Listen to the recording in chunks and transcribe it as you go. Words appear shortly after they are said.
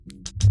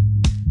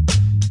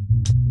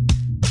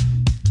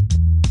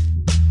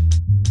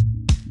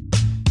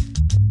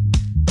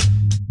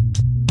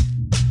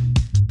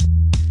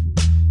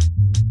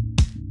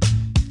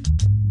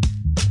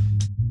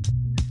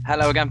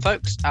Hello again,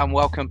 folks, and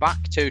welcome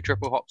back to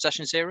Triple Hop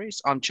Session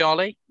Series. I'm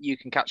Charlie. You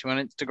can catch me on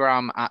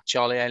Instagram at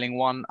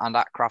CharlieAiling1 and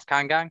at Craft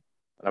Can Gang.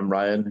 I'm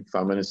Ryan. You can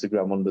find me on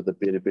Instagram under the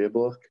Bearded Beer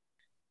Block.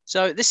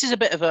 So this is a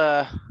bit of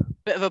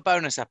a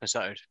bonus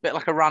episode, a bit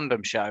like a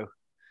random show.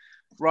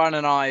 Ryan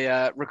and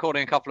I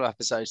recording a couple of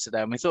episodes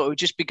today, and we thought it would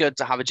just be good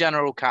to have a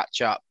general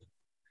catch up.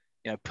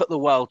 Put the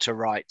world to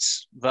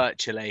rights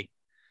virtually.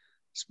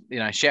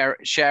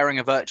 Sharing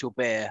a virtual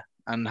beer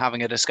and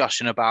having a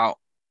discussion about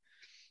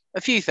a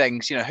few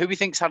things, who we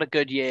think's had a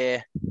good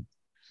year,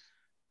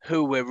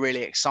 who we're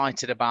really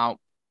excited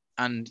about,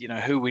 and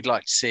who we'd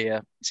like to see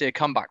a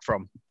comeback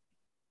from.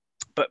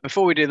 But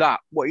before we do that,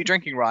 what are you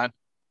drinking, Ryan?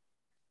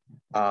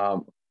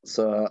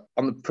 So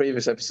on the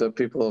previous episode,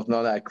 people have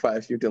known I had quite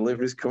a few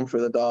deliveries come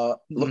through the door.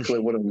 Luckily,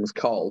 one of them was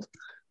cold.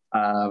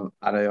 And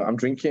I'm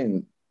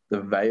drinking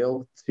the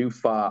Veil, Too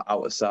Far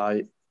Out of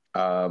Sight,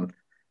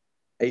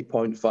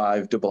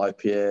 8.5 double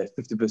IPA,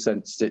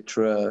 50%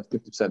 Citra,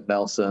 50%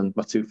 Nelson,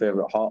 my two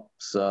favorite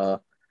hops.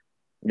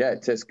 Yeah,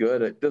 it tastes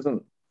good. It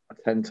doesn't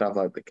tend to have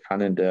like the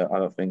Canada, I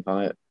don't think,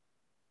 on it.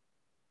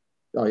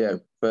 Oh yeah,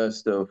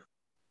 first of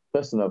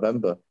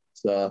November.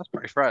 So that's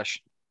pretty fresh.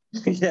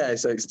 Yeah,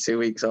 so it's 2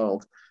 weeks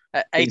old.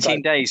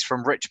 18 days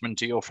from Richmond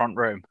to your front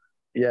room.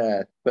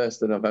 Yeah,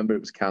 1st of November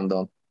it was canned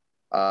on.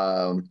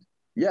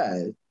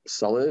 Yeah,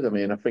 solid. I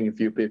mean, I think a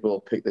few people will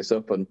pick this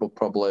up and will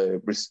probably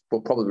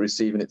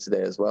receiving it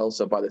today as well.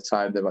 So by the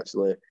time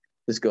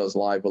this goes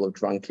live, we'll have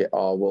drank it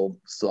or we'll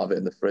still have it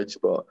in the fridge.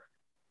 But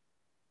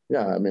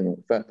yeah, I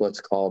mean, fair play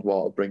to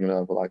Cloudwater bringing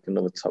over like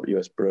another top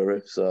US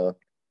brewery. So,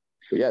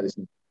 but yeah,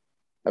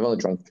 I've only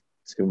drunk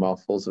 2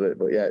 mouthfuls of it,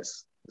 but yeah,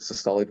 it's a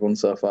solid one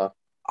so far.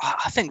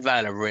 I think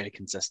Vale are really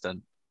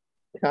consistent.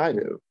 Yeah, I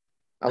do.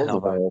 I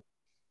love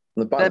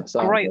the Vale.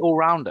 They're great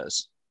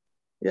all-rounders.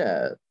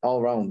 Yeah,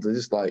 all round. They're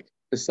just like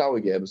the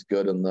sour game's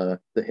good and the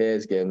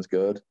haze game's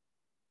good.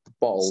 The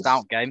bottles.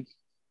 Stout game.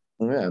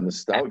 Yeah, and the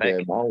stout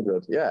game, all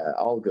good. Yeah,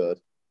 all good.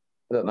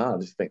 I don't know. I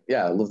just think,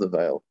 yeah, I love the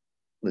Vale.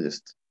 They're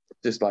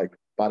just like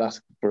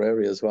badass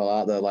brewery as well,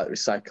 aren't they? Like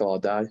recycle or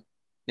die.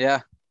 Yeah.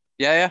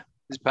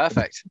 It's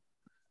perfect.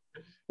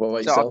 What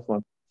about yourself,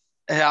 man?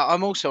 Yeah,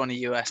 I'm also on a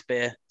US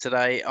beer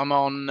today. I'm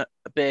on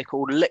a beer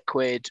called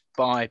Liquid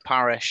by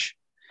Parish,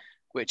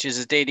 which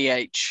is a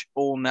DDH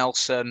all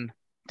Nelson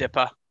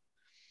dipper,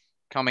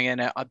 coming in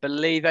at, I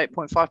believe,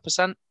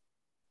 8.5%.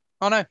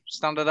 Oh no,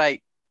 standard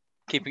 8,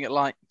 keeping it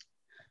light.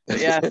 But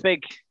yeah,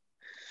 big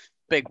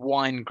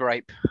wine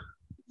grape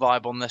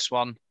vibe on this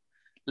one.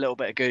 A little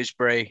bit of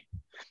gooseberry,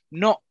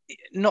 not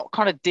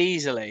kind of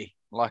diesely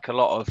like a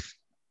lot of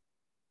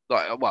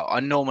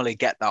I normally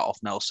get that off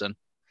Nelson.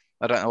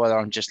 I don't know whether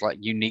I'm just like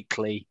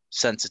uniquely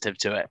sensitive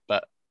to it,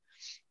 but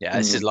yeah,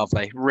 this is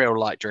lovely. Real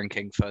light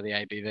drinking for the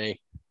ABV.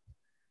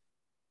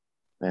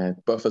 Yeah,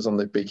 both us on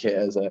the big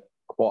hitters at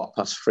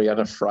 3:15 on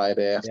a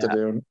Friday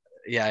afternoon.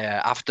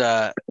 Yeah.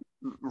 After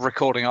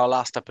recording our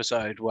last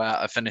episode where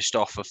I finished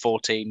off a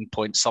 14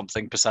 point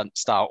something%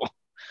 stout.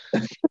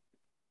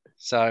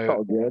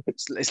 So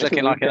it's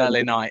looking like an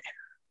early night.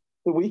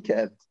 The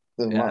weekend.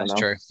 Yeah, that's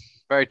true.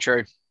 Very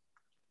true.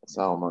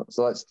 So, man.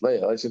 So let's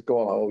just go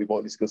on what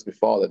we discussed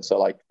before then. So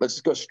let's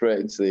just go straight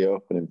into the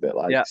opening bit.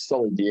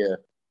 Solid year.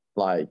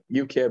 Like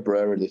UK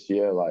brewery this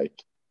year, like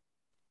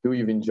who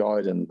you've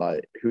enjoyed and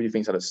like who do you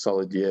think's had a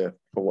solid year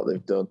for what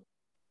they've done?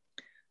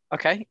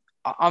 Okay.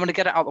 I'm going to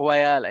get it out of the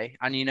way early,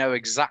 and you know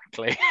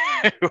exactly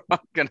who I'm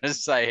going to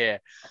say here.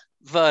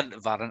 Verdant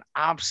have had an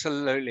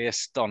absolutely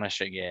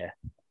astonishing year.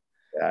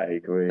 Yeah, I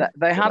agree.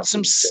 They had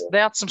some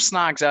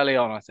snags early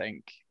on, I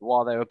think,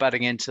 while they were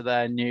bedding into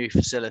their new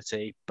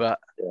facility, but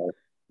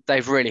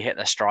they've really hit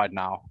their stride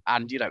now.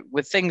 And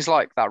with things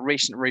like that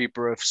recent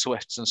rebrew of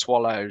Swifts and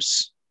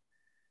Swallows.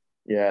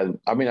 Yeah,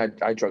 I mean, I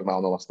drank that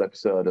on the last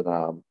episode,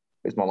 and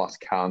it's my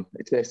last can.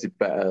 It tasted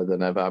better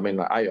than ever. I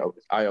mean, I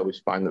always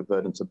find that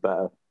Verdants are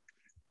better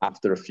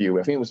after a few.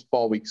 I think it was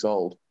 4 weeks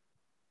old,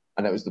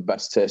 and it was the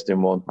best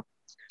tasting one.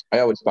 I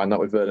always find that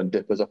with Verdant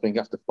dippers. I think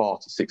after 4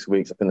 to 6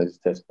 weeks, I think they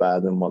just taste better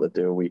than what they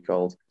do a week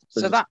old.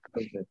 So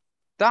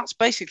that's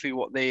basically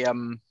what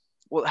the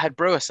head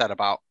brewer said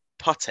about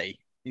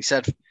putty. He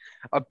said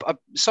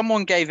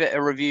someone gave it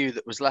a review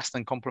that was less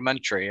than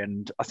complimentary,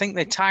 and I think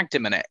they tagged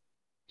him in it.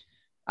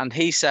 And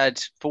he said,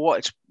 for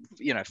what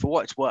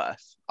it's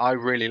worth, I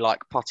really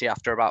like putty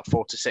after about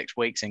 4 to 6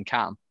 weeks in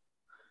can.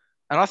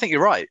 And I think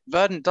you're right.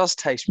 Verdant does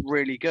taste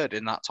really good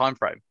in that time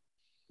frame.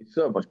 It's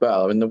so much better.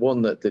 I mean, the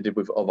one that they did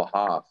with Other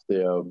Half, I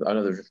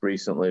know they've just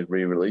recently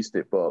re-released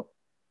it, but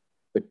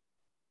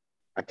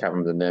I can't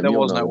remember the name. There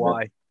was no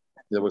why.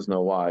 There was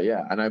no why,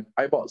 yeah. And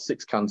I bought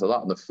 6 cans of that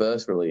on the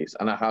first release,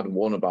 and I had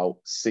one about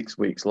 6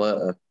 weeks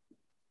later.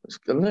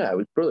 Yeah, it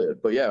was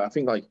brilliant. But yeah, I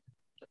think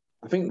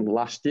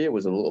last year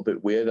was a little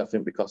bit weird. I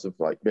think because of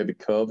maybe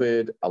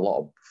COVID, a lot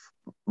of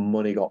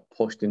money got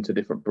pushed into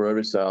different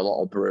breweries, so a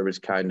lot of breweries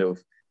kind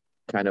of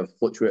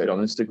fluctuated on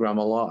Instagram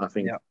a lot. I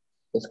think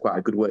that's quite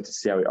a good way to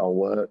see how it all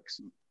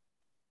works.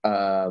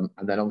 And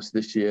then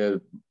obviously this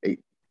year,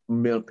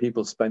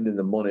 people spending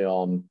the money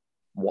on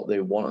what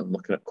they want and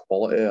looking at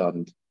quality,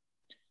 and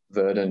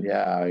Verdant,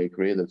 yeah, I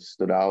agree. They've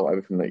stood out.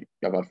 Everything that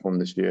I've had from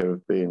this year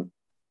have been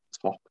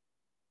top.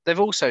 They've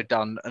also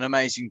done an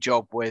amazing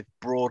job with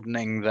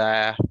broadening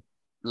their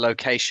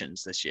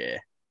locations this year.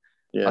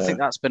 I Yeah, think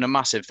that's been a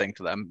massive thing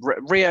for them.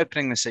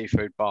 Reopening the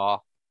seafood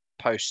bar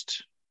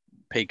post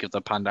peak of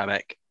the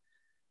pandemic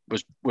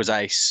was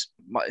ace.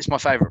 It's my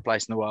favorite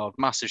place in the world.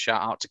 Massive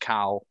shout out to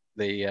Cal,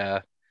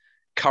 the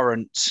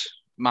current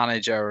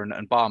manager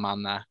and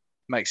barman there.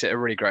 Makes it a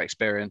really great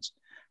experience.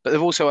 But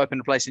they've also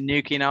opened a place in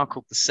Newquay now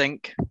called The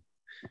Sink,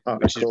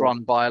 which is cool.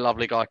 run by a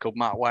lovely guy called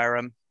Matt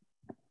Wareham.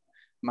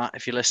 Matt,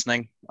 if you're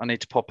listening, I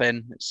need to pop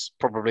in. It's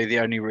probably the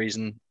only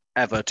reason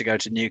ever to go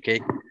to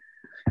Newquay.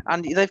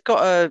 And they've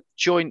got a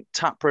joint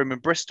tap room in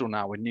Bristol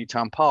now with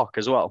Newtown Park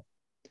as well.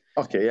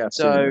 Okay, yeah.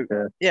 So,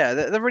 yeah,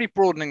 they're really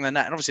broadening the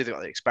net. And obviously, they've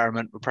got the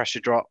experiment with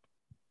pressure drop.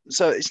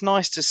 So it's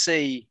nice to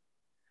see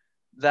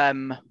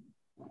them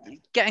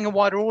getting a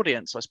wider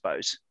audience, I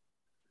suppose.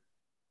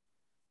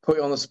 Put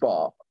you on the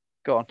spot.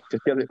 Go on. To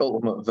get the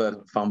ultimate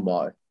Verdant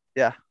fanboy.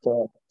 Yeah.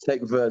 So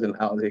take Verdant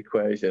out of the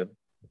equation.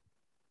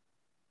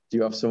 Do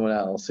you have someone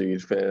else who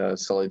you'd fit a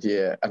solid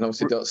year? And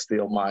obviously, don't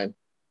steal mine.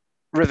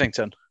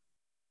 Rivington.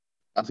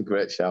 That's a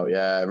great shout.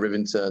 Yeah,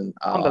 Rivington.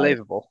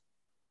 Unbelievable.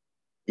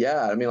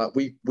 Yeah, I mean, like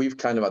we've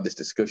kind of had this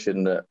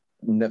discussion that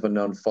Never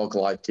Known Fog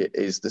Like It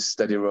is the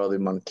steady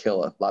rolling man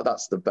killer. Like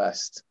that's the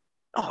best.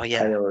 Oh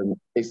yeah,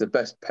 it's the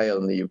best pale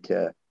in the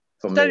UK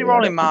for me. Steady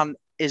Rolling Man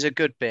is a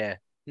good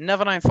beer.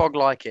 Never Known Fog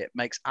Like It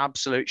makes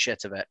absolute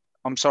shit of it.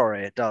 I'm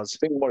sorry, it does.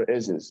 I think what it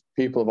is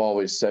people have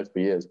always said for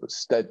years, but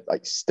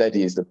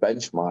steady is the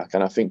benchmark.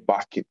 And I think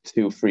back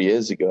 2-3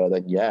 years ago,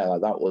 then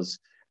that was.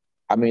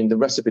 I mean, the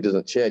recipe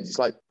doesn't change. It's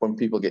like when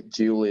people get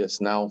Julius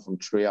now from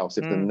Treehouse.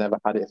 If they never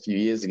had it a few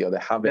years ago, they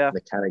have it and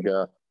they kind of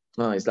go,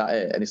 "Oh, is that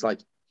it?" And it's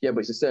like, yeah, but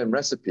it's the same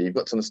recipe. You've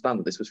got to understand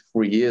that this was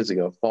 3 years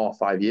ago, 4 or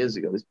 5 years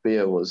ago. This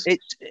beer was.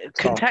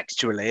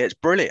 Contextually, it's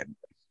brilliant.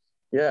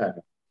 Yeah.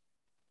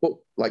 But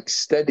like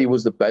steady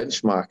was the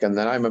benchmark. And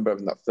then I remember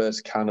having that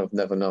first can of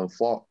Never Known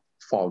Fog,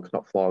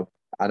 not Flog.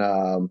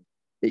 And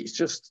it's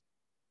just,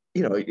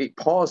 it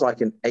pours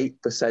like an 8%,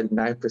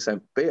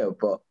 9% beer,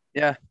 but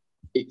yeah,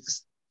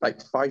 it's like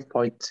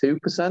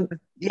 5.2%.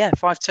 Yeah,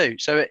 5.2.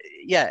 So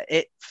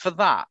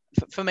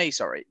for me,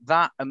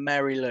 that and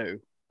Mary Lou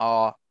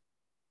are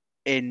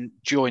in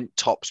joint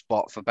top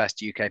spot for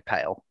best UK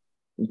pale.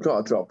 You've got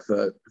to drop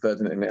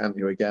Verdant in it, haven't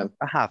you, again?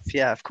 I have,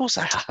 yeah, of course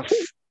I have.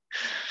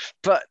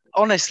 But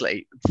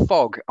honestly,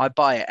 Fog, I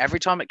buy it every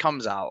time it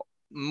comes out.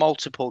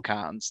 Multiple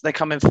cans. They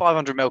come in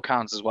 500ml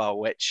cans as well,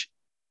 which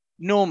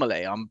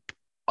normally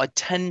I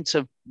tend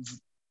to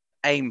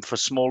aim for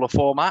smaller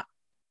format,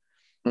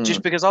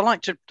 just because I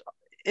like to,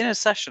 in a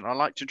session, I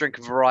like to drink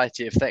a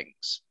variety of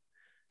things.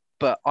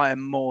 But I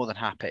am more than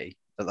happy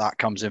that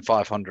comes in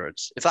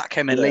 500s. If that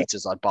came in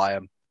liters, I'd buy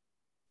them.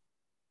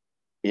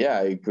 Yeah,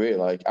 I agree.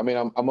 Like, I mean,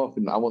 I'm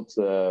hoping I want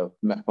to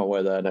make my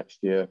way there next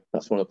year.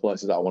 That's one of the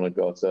places that I want to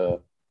go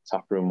to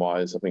taproom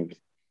wise. I think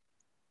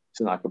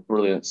it's like a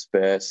brilliant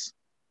space.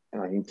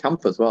 And I can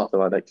camp as well, I feel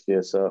like next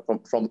year. So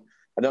from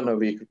I don't know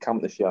if you could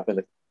camp this year. I think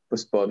they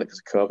postponed it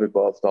because of COVID,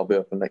 but they'll be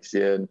open next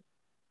year. And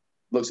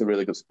looks a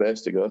really good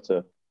space to go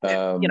to.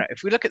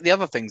 If we look at the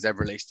other things they've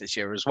released this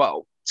year as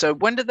well. So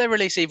when did they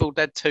release Evil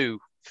Dead 2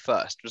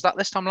 first? Was that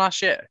this time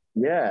last year?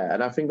 Yeah,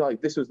 and I think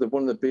like this was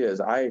one of the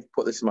beers I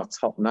put this in my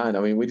top 9. I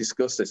mean, we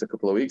discussed this a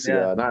couple of weeks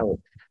ago, and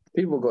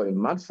people were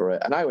going mad for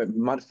it, and I went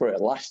mad for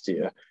it last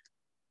year.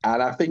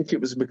 And I think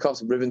it was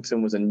because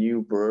Rivington was a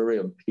new brewery,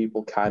 and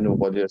people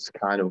were just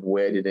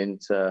waded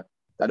into.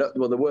 They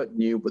weren't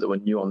new, but they were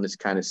new on this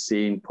kind of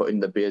scene,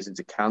 putting the beers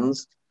into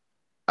cans.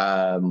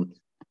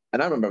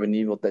 And I remember having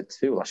Evil Dead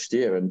 2 last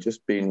year and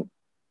just being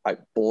like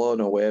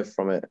blown away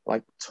from it,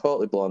 like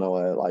totally blown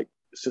away. Like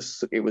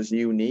it was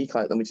unique,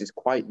 like which is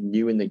quite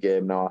new in the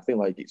game now. I think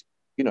like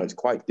it's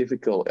quite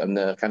difficult and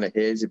the kind of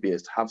hazy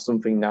beers to have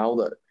something now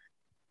that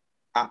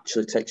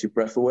actually takes your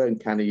breath away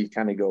and you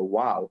go,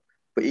 wow.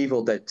 But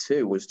Evil Dead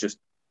 2 was just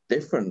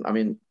different. I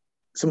mean,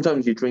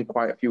 sometimes you drink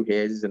quite a few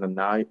hazes in a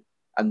night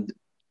and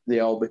they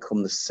all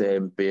become the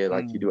same beer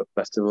like you do at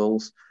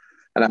festivals.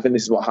 And I think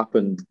this is what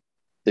happened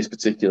this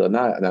particular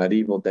night. And I had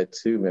Evil Dead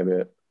 2,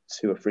 maybe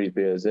 2 or 3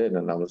 beers in,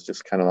 and I was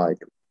just kind of like,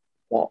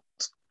 what?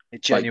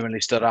 It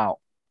genuinely stood out.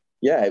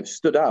 Yeah, it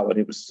stood out and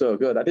it was so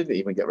good. I didn't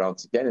even get around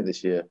to getting it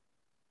this year.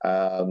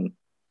 I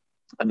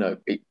know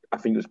I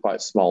think it was quite a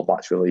small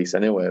batch release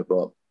anyway,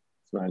 but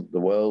it's not the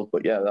world.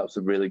 But yeah, that was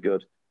a really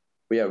good.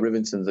 But yeah,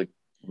 Rivington's a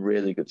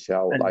really good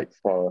shout,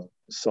 for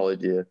a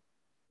solid year.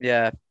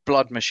 Yeah,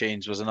 Blood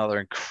Machines was another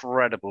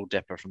incredible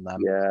dipper from them.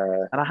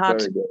 Yeah, and I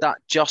had that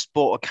Just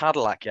Bought a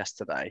Cadillac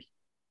yesterday,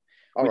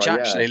 which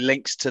actually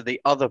links to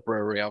the other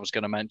brewery I was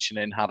going to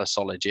mention had a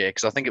solid year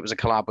because I think it was a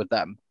collab with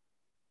them.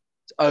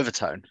 It's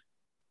Overtone.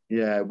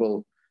 Yeah,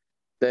 well,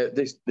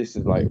 this is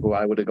like who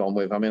I would have gone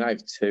with. I mean, I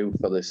have 2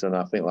 for this, and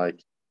I think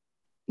like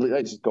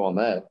they just go on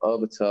there.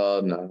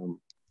 Overtone,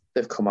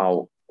 they've come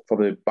out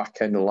probably back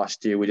end of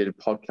last year. We did a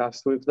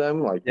podcast with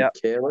them, with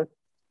Kayla.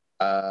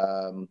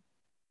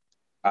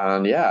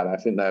 And I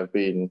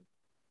think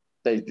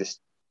they just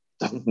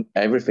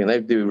everything. They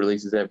do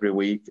releases every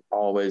week,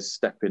 always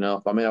stepping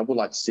up. I mean, I would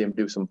like to see them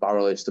do some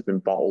barrel aged stuff in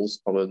bottles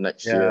probably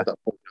next year. Yeah.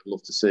 That's what I'd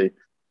love to see.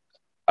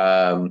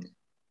 Um,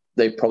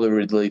 they probably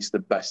released the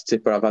best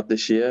tipper I've had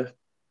this year.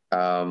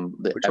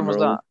 The Which one was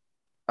Emerald.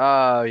 that?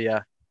 Oh,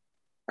 yeah.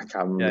 I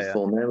can't remember Yeah, the yeah.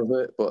 full name of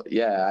it, but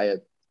yeah,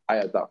 I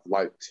had that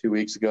like 2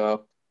 weeks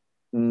ago.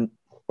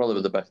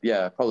 Probably the best.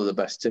 Yeah, probably the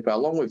best tipper.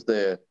 Along with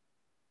they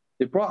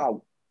brought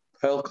out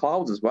Pearl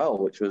Clouds as well,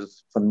 which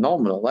was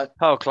phenomenal.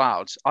 Pearl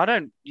Clouds. I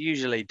don't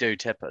usually do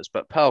tippers,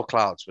 but Pearl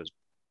Clouds was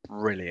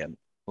brilliant.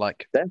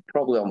 Like, They're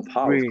probably on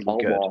par with really good.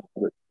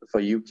 Cloudwater for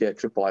UK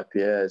triple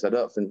IPAs. I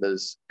don't think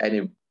there's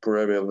any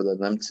brewery other than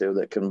them two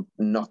that can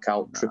knock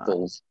out Nah,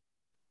 triples.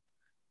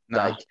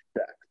 nah. Like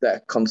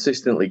they're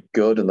consistently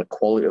good, and the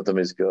quality of them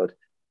is good.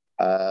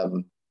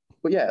 Um,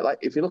 but yeah, like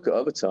if you look at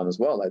Overtone as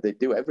well, like they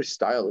do every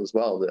style as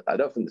well. I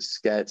don't think they're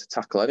scared to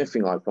tackle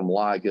anything, like from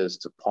lagers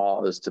to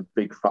porters to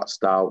big fat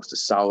stouts to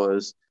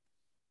sours.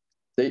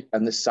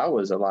 The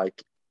sours are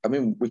like, I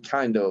mean, we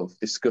kind of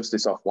discussed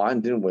this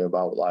offline, didn't we,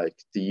 about like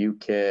the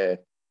UK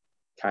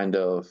kind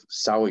of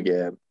sour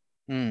game.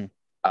 Mm.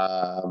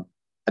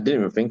 I didn't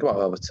even think about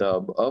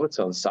Overtone, but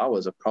Overtone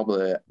sours are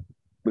probably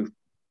we've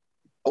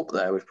up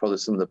there with probably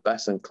some of the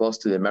best and close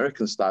to the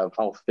American style of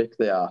how thick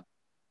they are.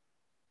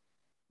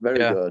 Very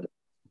Yeah. good.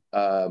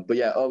 But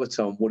yeah,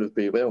 Overtone would have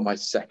been, well, my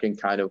second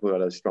kind of, we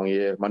had a strong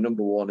year. My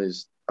number one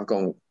is, I've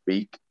gone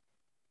Beak.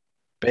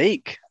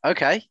 Beak.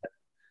 Okay.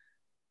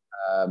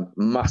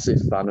 Massive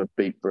fan of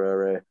Beak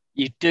Brewery.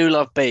 You do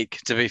love Beak,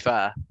 to be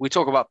fair. We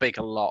talk about Beak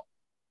a lot.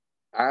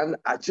 And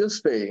I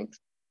just think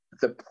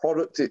the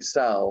product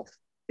itself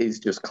is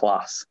just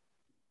class.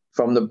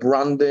 From the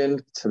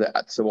branding to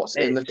what's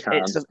in the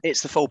can,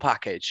 It's the full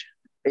package.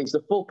 it's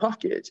the full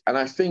package. And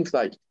I think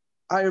like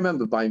I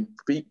remember buying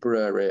Beak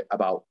Brewery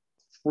about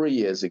 3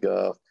 years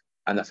ago.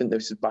 And I think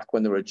this is back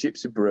when they were a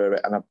Gypsy Brewery.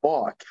 And I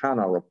bought a can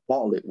or a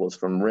bottle, it was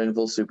from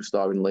Rainville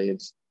Superstore in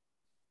Leeds.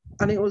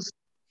 And it was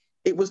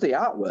the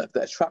artwork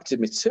that attracted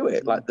me to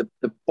it. Like the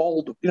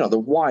bold, the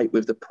white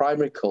with the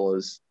primary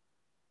colours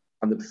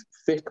and the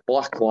thick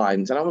black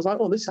lines. And I was like,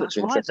 oh, this looks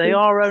That's right. They interesting.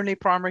 are only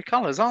primary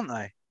colours, aren't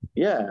they?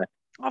 Yeah.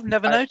 I've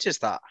never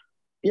noticed that.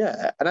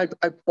 Yeah, and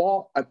I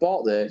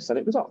bought this and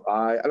it was all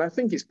right. And I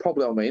think it's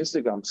probably on my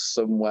Instagram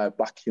somewhere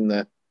back in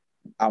the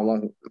how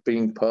long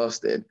being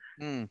posted.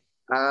 Mm.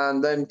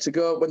 And then to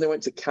go when they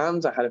went to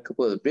Cannes, I had a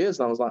couple of the beers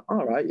and I was like,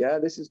 all right, yeah,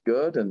 this is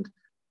good. And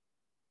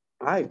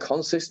I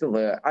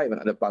haven't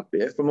had a bad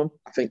beer from them.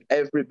 I think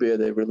every beer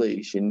they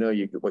release, you know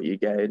what you're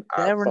getting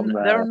from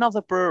They're there.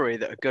 another brewery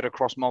that are good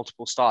across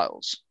multiple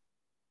styles.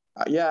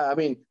 Yeah, I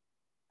mean,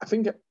 I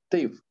think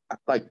they've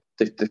like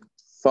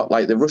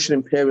the Russian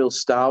Imperial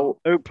Stout,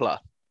 Opla.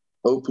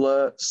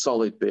 Opler,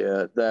 solid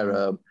beer.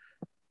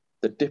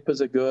 The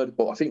dippers are good,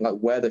 but I think like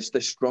where their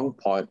strong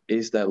point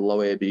is their low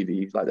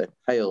ABV, like their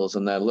pales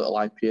and their little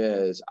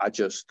IPAs are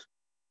just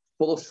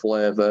full of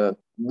flavour,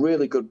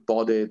 really good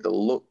body. They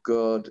look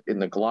good in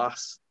the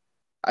glass.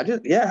 I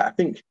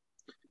think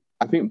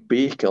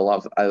Beak will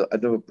have. I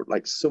know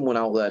like someone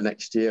out there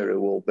next year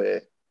who will be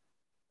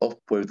up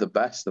with the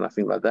best, and I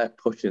think like they're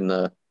pushing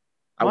the.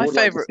 I My would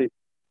like to favourite. see.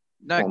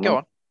 No, Come on, go man.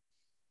 on.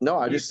 No,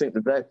 I You, just think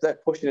that they're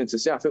pushing into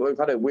see. I think we've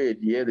had a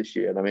weird year this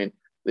year, and I mean,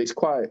 this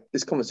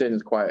conversation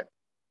is quite.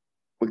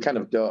 We kind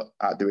of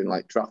are doing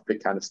like draft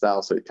pick kind of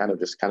style, so it kind of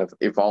just kind of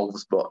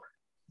evolves. But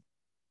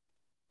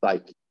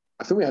like,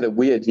 I think we had a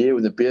weird year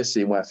with the beer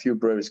scene where a few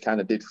breweries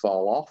kind of did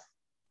fall off,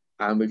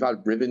 and we've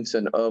had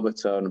Rivington,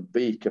 Overtone, and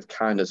Beak have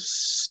kind of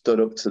stood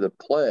up to the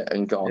plate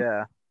and gone,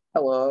 yeah.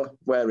 "Hello,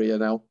 where are you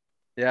now?"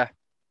 Yeah.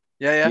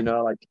 Yeah. Yeah.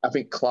 Like I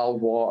think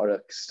Cloudwater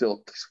are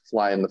still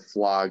flying the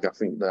flag. I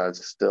think they're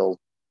still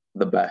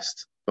the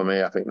best for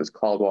me. I think there's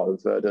Cloudwater,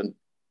 Verdant,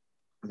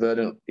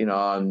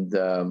 and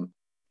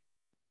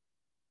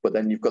but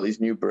then you've got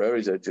these new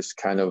breweries that are just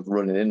kind of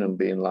running in and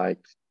being like,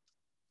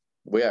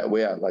 we are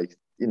like,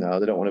 they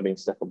don't want to be in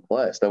second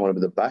place. They want to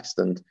be the best.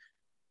 And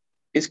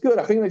it's good.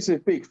 I think it's a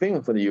big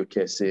thing for the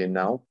UK scene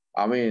now.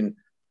 I mean,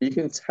 you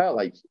can tell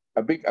like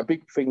a big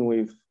thing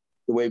with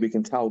the way we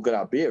can tell how good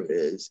our beer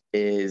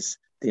is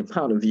the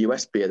amount of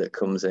US beer that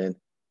comes in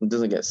and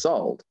doesn't get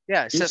sold.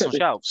 Yeah. It sits on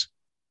shelves.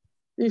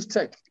 You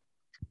take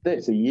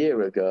this a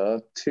year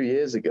ago, 2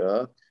 years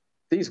ago,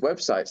 these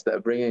websites that are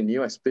bringing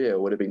US beer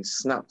would have been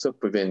snapped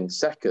up within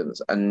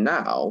seconds. And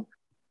now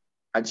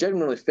I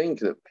genuinely think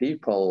that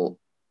people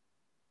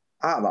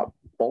aren't that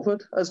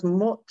bothered as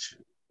much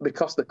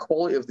because the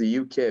quality of the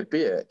UK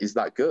beer is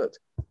that good.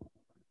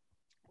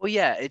 Well,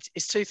 yeah,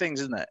 it's two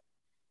things, isn't it?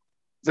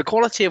 The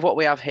quality of what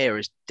we have here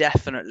is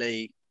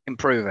definitely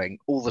improving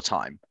all the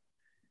time.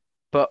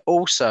 But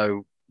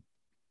also,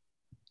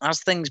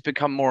 as things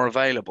become more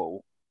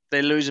available,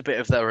 they lose a bit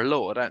of their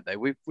allure, don't they?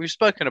 We've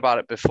spoken about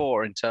it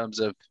before in terms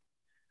of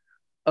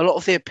a lot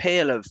of the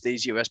appeal of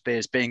these US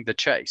beers being the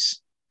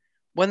chase.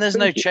 When there's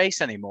no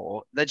chase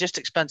anymore, they're just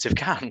expensive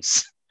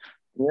cans.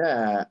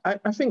 Yeah, I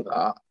think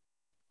that.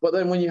 But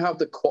then when you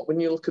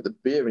look at the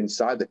beer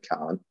inside the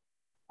can,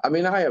 I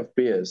mean, I have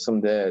beers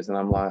some days, and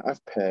I'm like,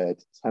 I've paid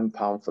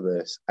 £10 for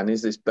this, and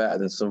is this better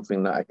than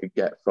something that I could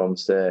get from,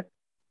 say,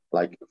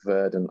 like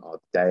Verdant or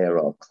Dare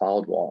or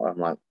Cloudwater? I'm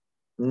like,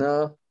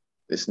 no,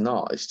 it's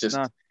not. It's just,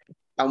 No.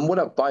 and would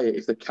I buy it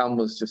if the can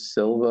was just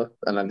silver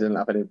and I didn't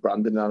have any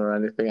branding on or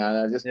anything? And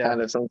I just Yeah.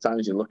 kind of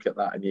sometimes you look at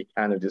that and you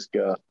kind of just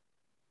go,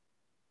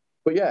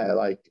 but yeah,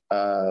 like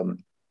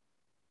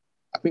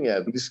I think yeah,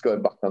 we're just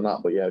going back on that.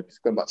 But yeah,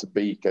 just going back to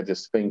Beak, I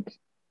just think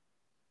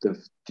I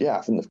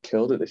think they've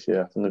killed it this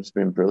year. I think they've just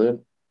been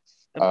brilliant.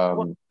 What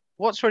Um,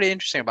 What's really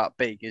interesting about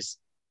Big is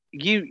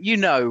you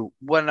know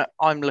when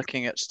I'm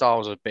looking at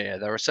styles of beer,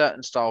 there are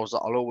certain styles that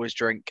I'll always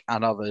drink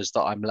and others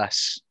that I'm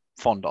less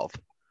fond of.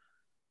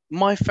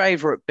 My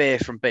favorite beer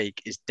from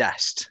Big is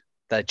Dest,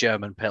 their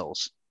German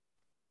pills.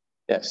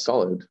 yeah,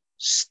 solid.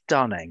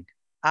 Stunning,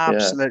 Yeah,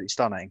 absolutely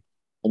stunning.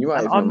 and you are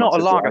And even a I'm not a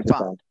massive lager lager fan.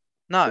 fan.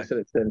 No, Just at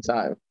the same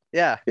time.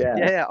 yeah, Yeah.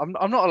 yeah. I'm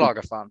not a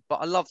lager fan, but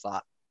I love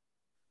that.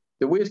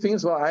 The weird thing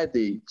is, well, I had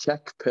the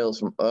Czech pills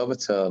from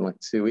Overturn like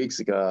 2 weeks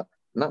ago,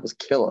 and that was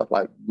killer.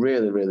 Like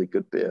really, really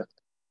good beer.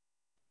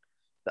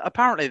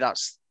 Apparently that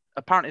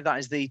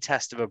is the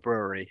test of a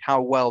brewery,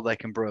 how well they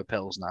can brew a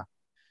pilsner.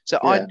 So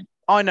Yeah,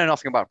 I know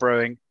nothing about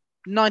brewing.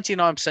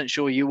 99%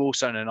 sure you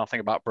also know nothing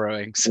about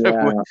brewing. So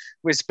yeah. we're I've,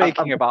 I've,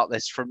 speaking about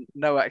this from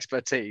no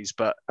expertise,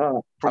 but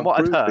from I've what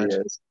I've brewed heard,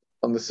 beers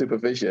under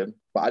supervision,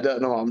 but I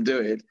don't know what I'm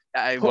doing.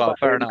 Put well, that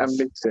fair in enough. and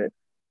mix it.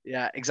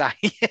 Yeah,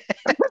 exactly.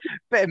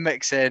 Bit of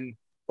mixing,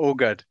 all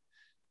good.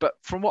 But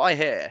from what I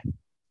hear,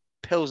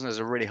 pilsners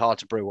are really hard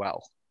to brew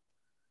well,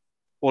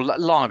 or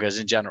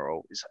lagers in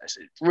general. It's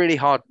really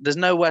hard. There's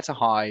nowhere to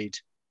hide.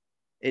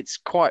 It's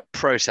quite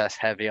process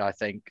heavy, I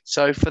think.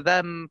 So for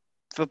them,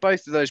 for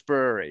both of those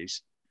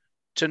breweries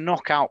to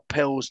knock out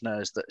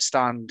pilsners that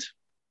stand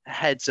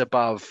heads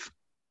above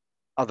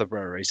other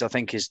breweries, I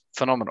think is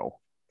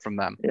phenomenal from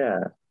them. Yeah,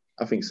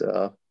 I think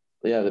so.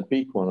 Yeah, the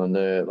Beak one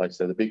and like I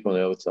said, the Beak one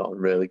and the Overturn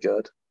really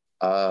good.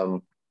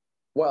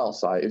 What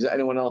else? Is there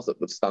anyone else that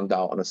would stand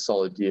out on a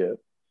solid year?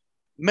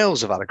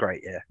 Mills have had a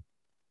great year.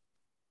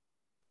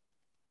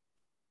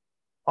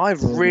 I've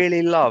Mm,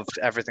 really loved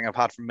everything I've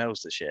had from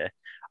Mills this year.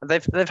 And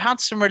they've had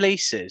some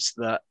releases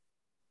that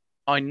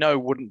I know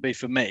wouldn't be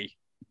for me,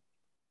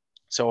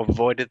 so I've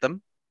avoided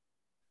them.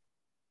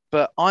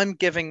 But I'm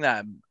giving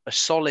them a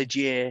solid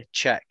year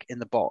check in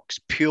the box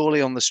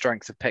purely on the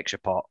strength of Picture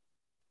Pot.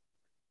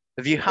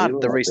 Have you really had the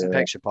like recent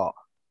Picture Pot?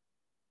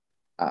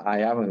 I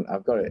haven't.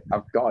 I've got it.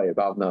 I've got it,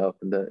 but I've not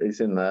opened it. It's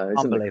in there.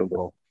 It's in the cupboard.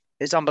 Unbelievable.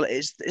 It's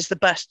unbelievable. It's the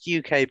best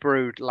UK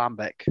brewed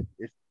lambic,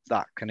 if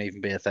that can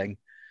even be a thing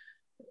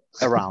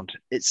around.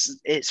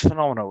 It's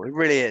phenomenal. It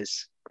really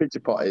is. Picture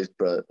pot is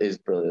brilliant. It's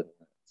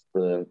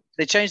brilliant.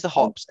 They change the Um,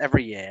 hops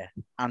every year,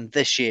 and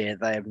this year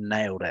they have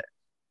nailed it.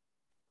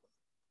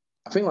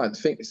 I think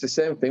it's the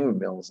same thing with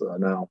Mills though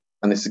now,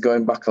 and it's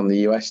going back on the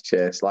US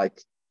chase.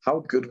 Like, how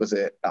good was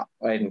it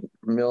when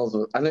Mills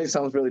was? I know it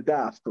sounds really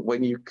daft, but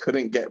when you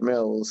couldn't get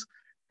Mills,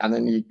 and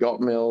then you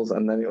got Mills,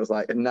 and then it was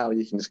like, and now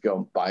you can just go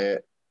and buy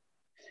it.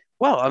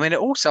 Well, I mean, it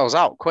all sells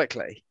out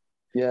quickly.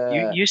 You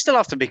Yeah, you still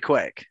have to be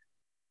quick.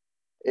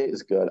 it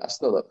is good. I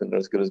still don't think they're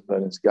as good as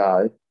Burning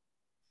Sky.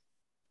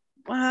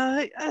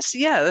 Well,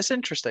 that's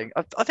interesting.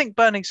 I think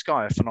Burning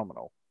Sky are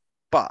phenomenal,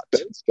 but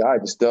Burning Sky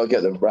just don't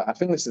get the rep. I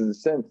think this is the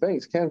same thing.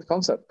 It's kind of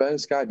concept. Burning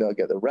Sky don't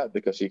get the rep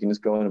because you can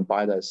just go in and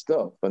buy their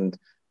stuff, and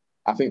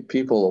I think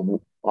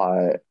people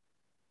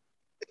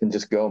can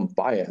just go and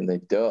buy it, and they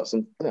don't.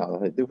 Some, they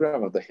would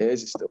have the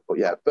hazy stuff, but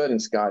yeah, Burning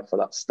Sky for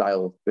that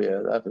style of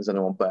beer. If there's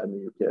anyone better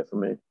in the UK for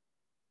me,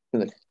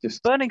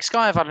 just Burning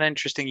Sky have had an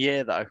interesting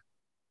year though.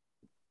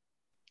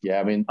 yeah.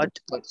 I mean, I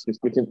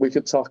we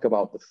could talk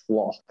about the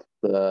flop,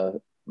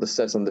 the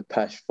Sets on the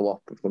Pesh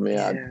flop for me.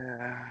 Yeah.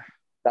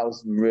 That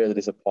was really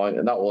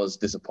disappointing. That was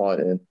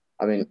disappointing.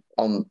 I mean,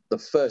 on the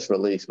first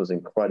release was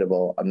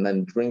incredible, and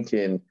then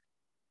drinking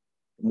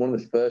one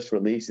of the first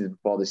releases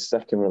before the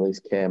second release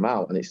came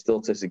out, and it still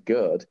tasted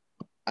good.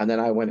 And then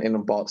I went in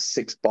and bought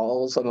 6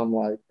 bottles, and I'm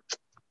like,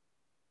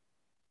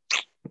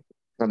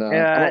 I know.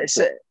 Yeah,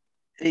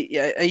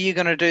 yeah. Are you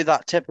going to do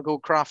that typical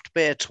craft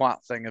beer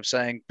twat thing of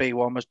saying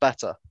B1 was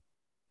better?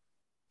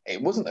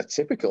 It wasn't a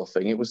typical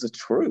thing. It was the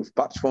truth.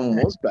 Batch one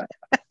was better.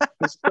 It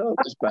was so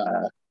much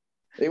better.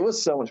 It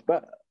was so much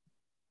better.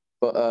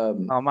 But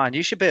Oh man,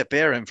 you should be a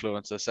beer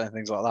influencer saying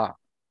things like that.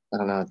 I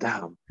don't know.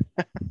 Damn.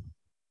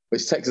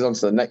 Which takes us on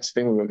to the next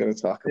thing we were going to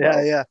talk Yeah,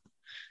 about. yeah,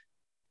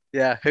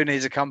 yeah. Who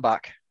needs a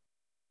comeback?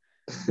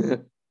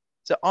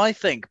 So I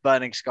think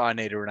Burning Sky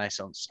need a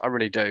renaissance. I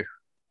really do.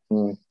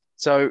 Mm.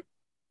 So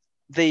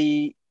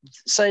the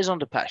Saison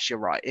de Pêche, you're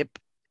right.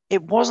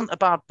 It wasn't a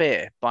bad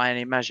beer by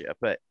any measure,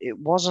 but it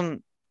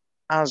wasn't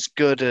as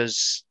good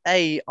as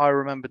A, I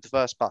remembered the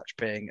first batch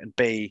being, and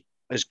B,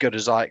 as good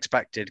as I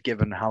expected,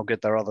 given how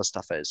good their other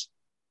stuff is.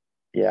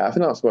 Yeah, I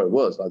think that's what it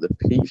was. Like the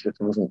peach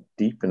just wasn't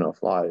deep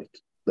enough. Like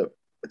the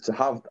to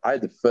have, I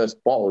had the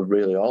first bottle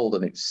really old,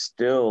 and it's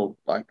still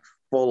like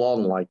full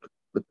on. Like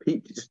the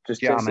peach just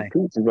tastes the Jammy.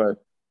 peaches.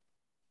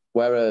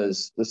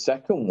 Whereas the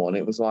second one,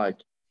 it was like,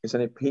 is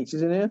there any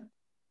peaches in here?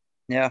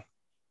 Yeah.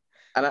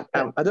 And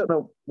I don't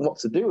know what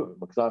to do with them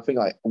because I think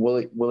like will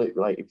it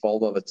like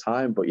evolve over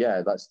time? But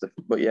yeah,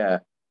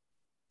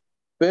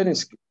 Burning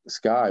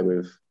Sky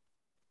with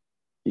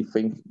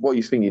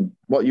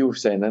what you were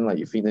saying then, like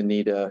you think they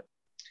need a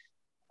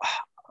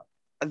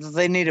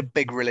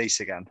big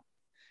release again.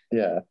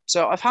 Yeah.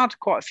 So I've had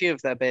quite a few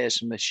of their beers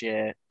from this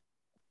year.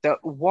 The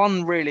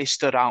one really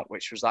stood out,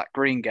 which was that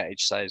Green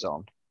Gage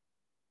Saison.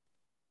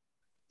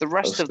 The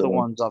rest of the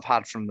ones I've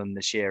had from them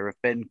this year have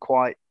been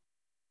quite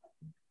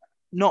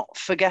not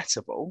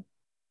forgettable,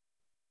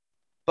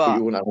 but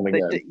you wouldn't have them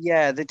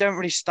again. they don't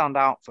really stand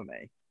out for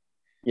me.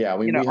 Yeah, I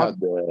mean, we had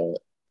the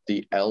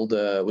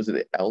Elder, was it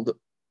the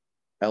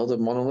Elder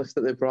Monolith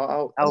that they brought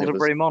out?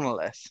 Elderberry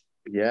Monolith.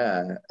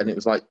 Yeah, and it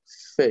was like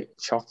thick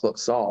chocolate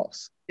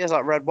sauce. Yeah, it's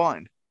like red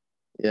wine.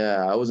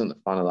 Yeah, I wasn't a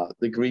fan of that.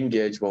 The Green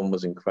Gage one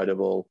was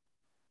incredible.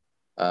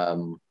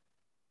 Yeah,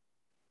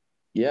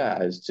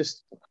 it's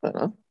just, I don't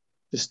know,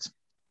 just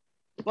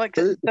like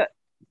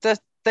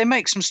they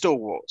make some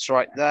stalwarts,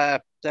 right?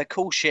 Their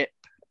Cool Ship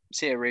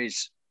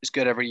series is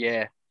good every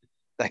year.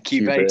 Their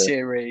Cuvée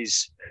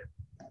series,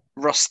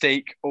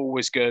 Rustique,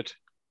 always good.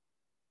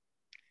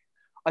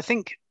 I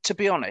think, to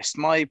be honest,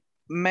 my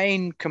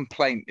main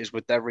complaint is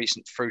with their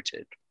recent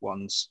fruited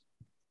ones.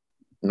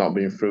 Not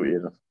being fruity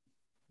enough.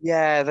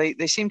 Yeah,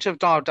 they seem to have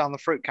dialed down the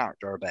fruit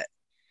character a bit.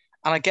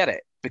 And I get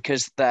it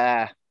because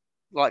their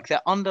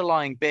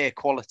underlying beer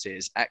quality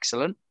is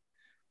excellent.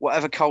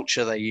 Whatever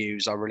culture they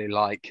use, I really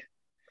like.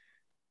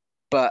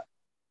 But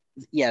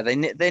yeah,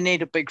 they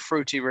need a big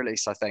fruity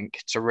release, I think,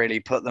 to really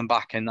put them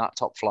back in that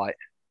top flight.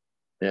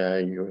 Yeah, I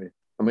agree.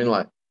 I mean,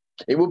 like,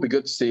 it would be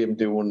good to see them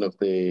do one of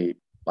the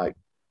like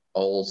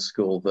old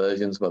school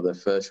versions where their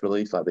first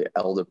release, like the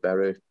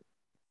elderberry.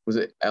 Was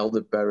it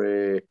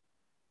elderberry? I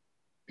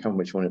can't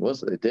remember which one it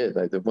was that they did.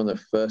 Like one of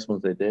the first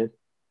ones they did.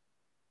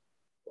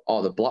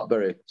 Oh, the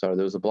blackberry. Sorry,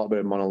 there was a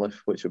blackberry monolith,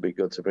 which would be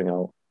good to bring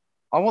out.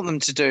 I want them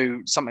to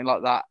do something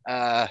like that.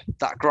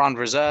 That Grand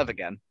Reserve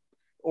again,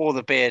 or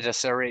the Beer de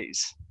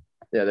Cerise.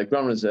 Yeah, the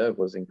Grand Reserve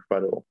was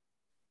incredible.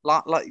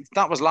 Like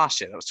that was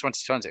last year. That was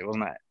 2020,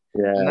 wasn't it?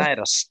 Yeah. And they had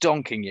a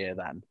stonking year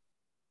then.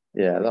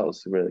 Yeah, that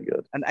was really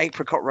good. An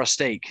Apricot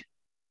Rustique.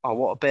 Oh,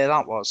 what a beer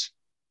that was!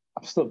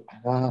 I've still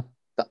got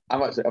a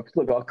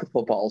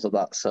couple of bottles of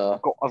that. So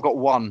I've got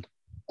one,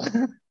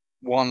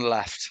 one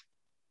left.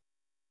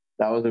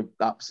 That was an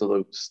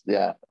absolute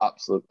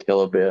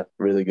killer beer.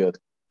 Really good.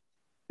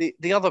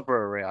 The other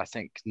brewery I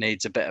think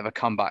needs a bit of a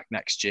comeback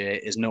next year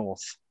is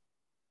North.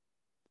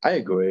 I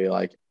agree.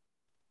 Like,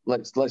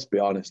 let's be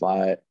honest.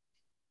 Like,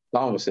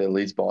 I'm obviously a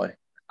Leeds boy,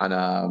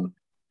 and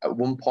at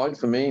one point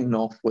for me,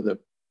 North were the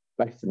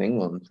best in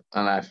England,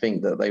 and I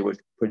think that they were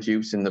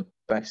producing the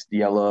best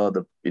yellow,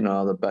 the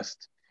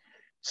best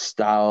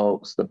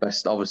stouts, the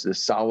best obviously the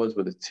sours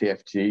with the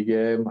TFG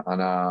game,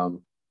 and I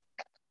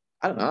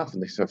don't know. I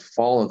think they've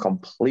fallen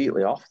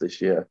completely off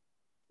this year.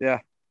 Yeah,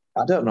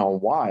 I don't know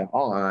why.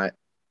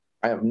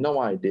 I have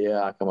no idea.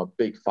 Like, I'm a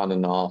big fan of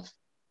North,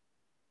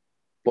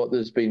 but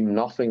there's been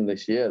nothing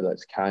this year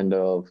that's kind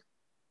of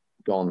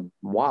gone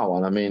wow.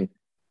 And I mean,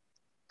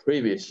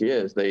 previous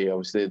years they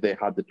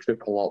had the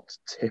triple opt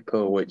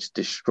tipper, which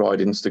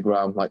destroyed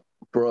Instagram, like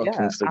broke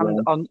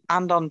Instagram,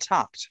 and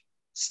Untapped.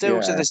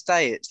 Still to this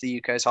day, it's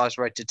the UK's highest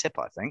rated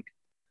tipper, I think.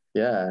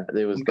 Yeah,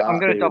 there was. I'm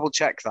going to double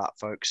check that,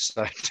 folks.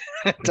 So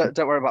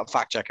don't worry about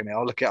fact checking me.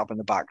 I'll look it up in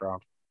the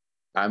background.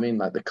 I mean,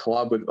 like the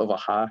collab with Other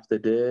Half they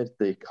did,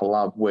 the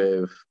collab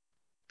with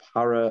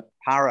Parrot.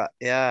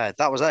 Yeah,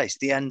 that was ace.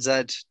 The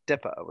NZ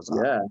Dipper was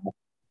that. Yeah,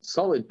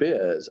 solid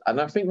beers.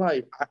 And I think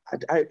like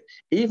I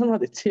even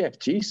like the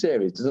TFG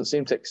series doesn't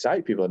seem to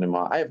excite people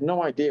anymore. I have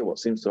no idea what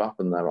seems to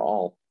happen there at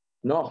all.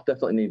 North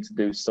definitely need to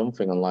do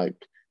something on like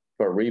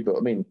for a reboot.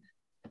 I mean,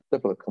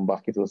 people will come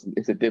back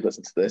if they did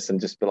listen to this and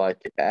just be like,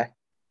 yeah.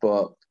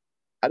 But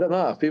I don't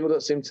know. People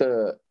don't seem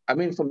to. I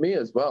mean, for me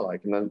as well,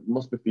 like, and it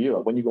must be for you.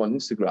 Like, when you go on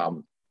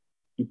Instagram,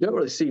 you don't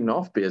really see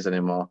North beers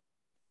anymore.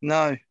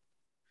 No,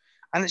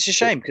 and it's a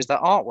shame because their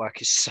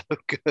artwork is so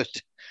good.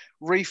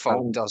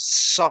 Refold does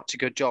such a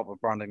good job of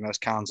branding those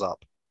cans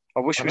up. I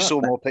wish we saw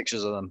more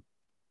pictures of them.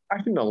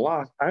 I think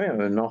I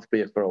haven't had a North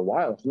beer for a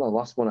while. I think the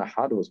last one I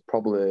had was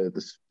probably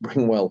the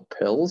Springwell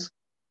Pills,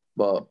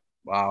 but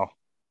wow.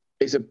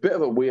 It's a bit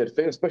of a weird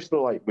thing, especially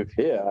like with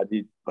here. I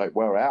did like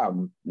where I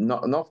am.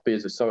 Not enough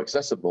beers are so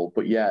accessible,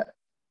 but yet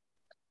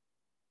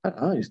I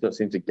don't know. You just don't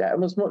seem to get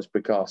them as much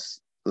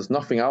because there's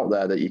nothing out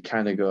there that you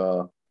kind of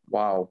go,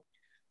 wow.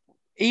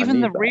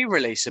 Even the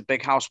re-release of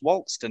Big House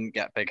Waltz didn't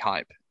get big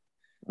hype,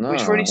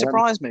 which really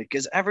surprised me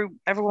because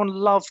everyone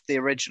loved the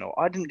original.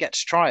 I didn't get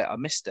to try it. I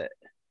missed it.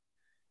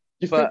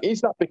 Do you think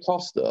is that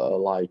because though,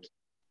 like?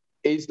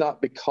 Is that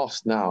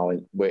because now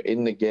we're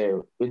in the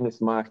game, in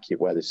this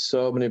market where there's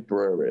so many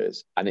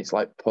breweries and it's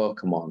like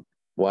Pokemon,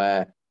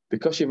 where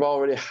because you've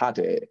already had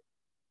it,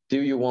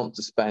 do you want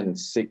to spend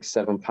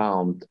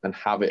 £6-7 and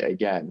have it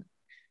again?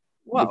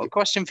 Well, a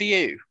question for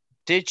you.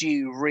 Did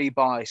you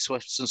re-buy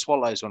Swifts and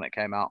Swallows when it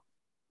came out?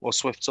 Or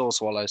Swifts or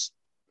Swallows?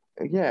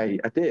 Yeah,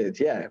 I did,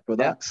 yeah. But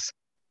that's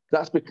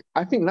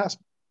I think that's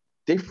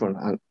different.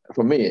 And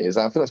for me, it is.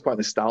 I feel that's quite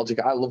nostalgic.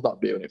 I love that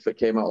beer when it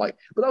came out.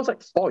 But that was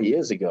like 4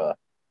 years ago.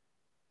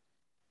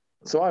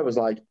 So I was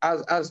like,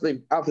 as they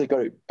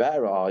got it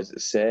better, or is it the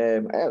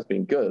same? It has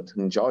been good,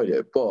 enjoyed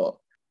it, but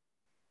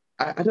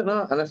I don't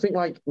know. And I think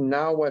like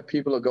now where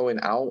people are going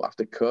out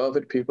after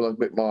COVID, people are a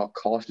bit more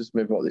cautious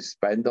maybe what they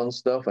spend on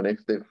stuff. And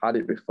if they've had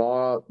it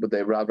before, would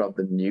they rather have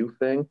the new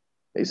thing?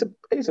 It's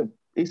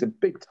a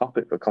big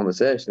topic for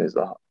conversation, is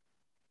that?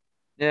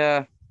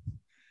 Yeah.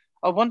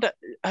 I wonder,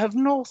 have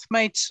North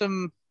made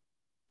some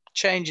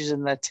changes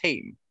in their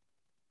team?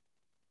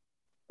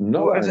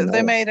 Not Or that I have they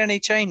know. made any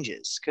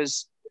changes?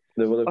 Because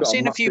They've I've got a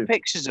seen a few massive.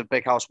 pictures of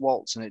Big House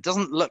Waltz, and it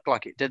doesn't look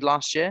like it did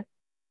last year.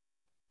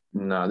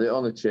 No, the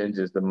only change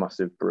is the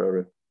massive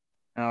brewery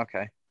Oh,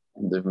 okay.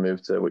 they've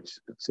moved to, which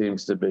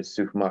seems to be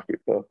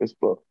supermarket focused,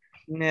 but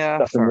Yeah,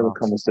 that's fair another enough.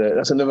 conversation.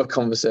 That's another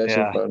conversation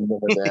Yeah. for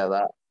another day.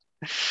 That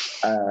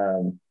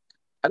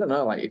I don't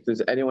know, like if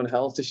there's anyone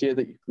else this year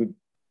that you could.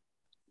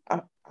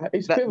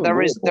 It's a bit of a There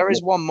weird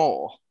is one. one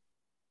more.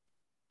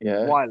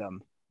 Yeah, Wylam.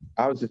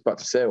 I was just about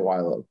to say a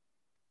while ago.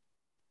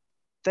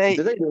 They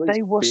Did they release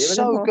they were beer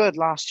so anymore? good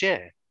last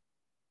year.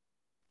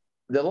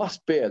 The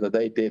last beer that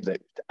they did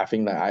that I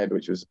think that I had,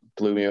 which was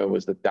blew me over,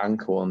 was the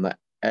Dank one that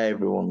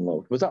everyone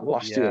loved. Was that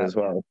last year Yeah, as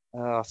well?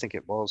 I think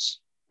it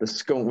was. The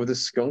skunk with the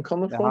skunk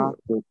on the Uh-huh.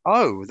 front.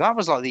 Oh, that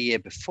was like the year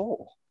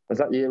before. Was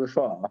that the year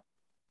before?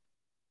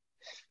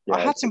 I Yeah,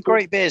 had some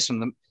great beers from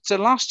them. So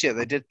last year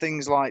they did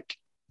things like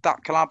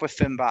that collab with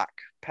Finback,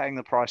 Paying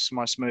the Price for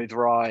My Smooth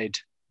Ride.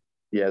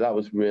 yeah, that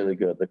was really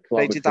good. The They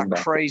collab with did that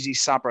Finback. crazy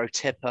Sabro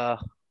Tipper.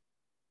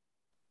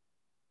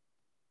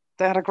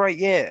 They had a great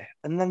year.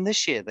 And then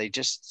this year they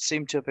just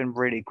seem to have been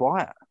really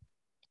quiet.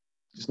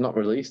 Just not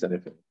released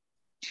anything.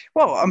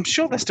 Well, I'm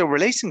sure they're still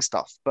releasing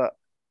stuff, but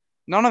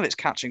none of it's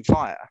catching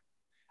fire.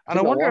 And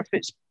I wonder if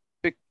it's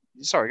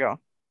sorry, go on.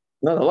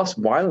 No, the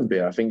last Wyland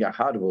beer I think I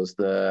had was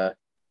the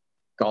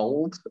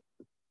Gold.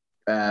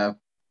 Uh,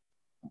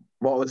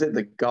 what was it?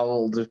 The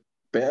Gold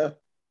beer.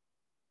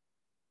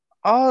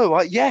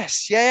 Oh,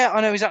 yes. Yeah,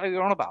 I know exactly what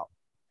you're on about.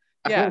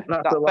 I Yeah, think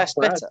that's the that last best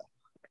one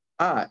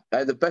I had.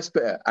 bitter. The best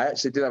bit. I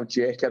actually did have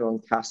Jake on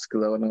cask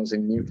though when I was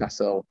in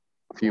Newcastle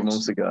a few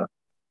months ago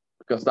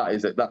because that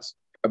is it. That's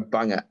a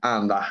banger.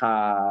 And I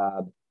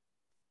had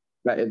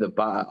Betty the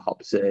Bat at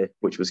Hopsy,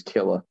 which was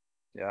killer.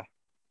 Yeah.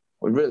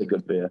 A really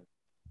good beer.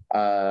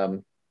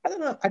 I don't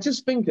know. I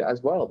just think it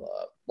as well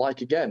though.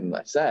 Like again,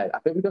 like I said, I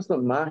think because the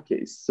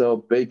market is so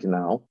big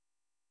now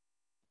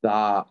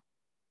that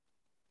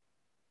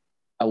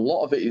a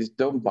lot of it is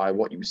done by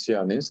what you see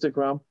on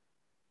Instagram.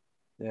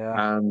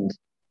 Yeah. And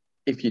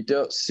if you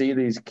don't see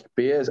these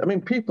beers, I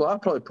mean, people are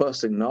probably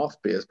posting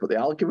North beers, but the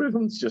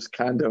algorithm's just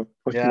kind of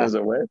pushing Yeah. us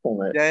away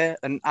from it. Yeah.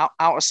 And out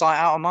of sight,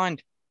 out of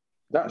mind.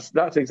 That's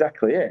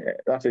exactly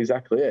it. That's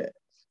exactly it.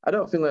 I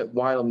don't think like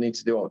Wylam needs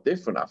to do all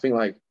different. I think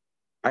like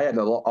I had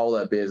all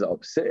their beers at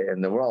Up City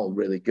and they were all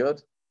really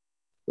good.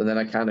 And then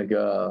I kind of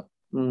go,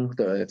 don't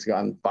need to go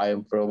and buy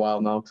them for a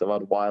while now because I've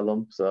had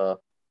Wylam. So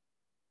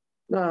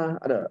no,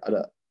 I don't.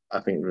 I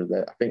think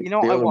You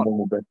know the what I only want? one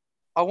will be.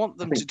 I want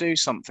them to do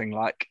something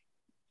like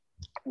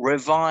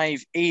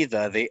revive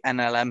either the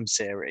NLM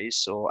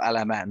series or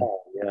LMN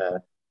Oh yeah,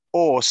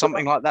 or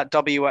something like that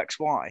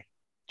WXY. Do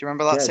you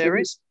remember that yeah,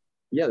 series?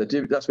 yeah. They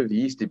do. That's with the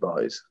Yeasty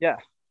Boys. Yeah.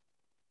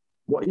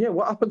 What? Yeah.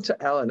 What happened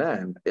to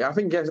L&M?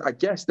 I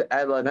guess the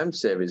L&M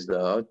series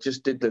though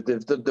just did.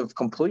 They've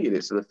completed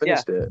it, so they Yeah.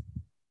 finished it.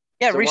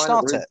 Yeah, So why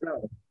not restart it.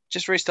 restart?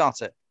 Just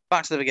restart it.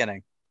 Back to the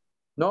beginning.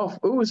 North.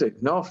 Who was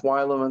it? North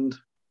Wylam and.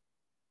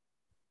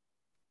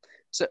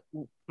 So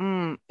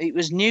it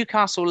was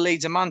Newcastle,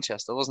 Leeds, and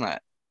Manchester, wasn't it?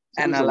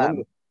 It was the NLM.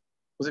 London.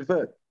 Was it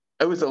first?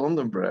 It was the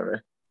London Brewery.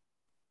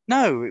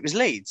 No, it was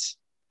Leeds,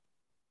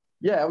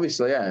 Yeah,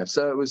 obviously, yeah.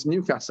 So it was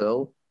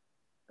Newcastle.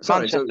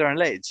 Sorry, so Manchester, and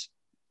Leeds.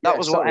 That yeah,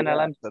 was what sorry, yeah.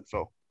 NLM stood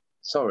for.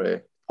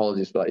 Sorry,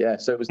 apologies for that. Yeah,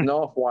 so it was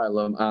North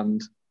Wylam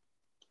and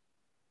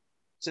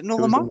Is it who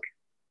Northern was the Monk?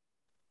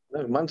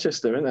 no,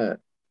 Manchester, isn't it?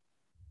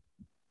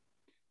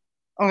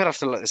 I'm gonna have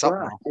to look this up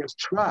now. It was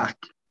Track.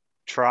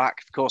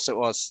 Track, of course it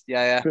was.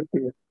 Yeah. It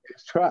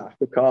was Track,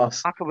 of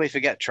course. How could we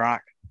forget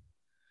Track?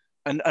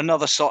 And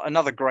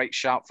another great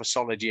shout for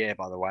solid year,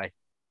 by the way.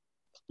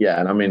 Yeah,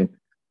 and I mean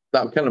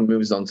that kind of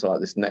moves on to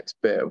like this next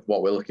bit of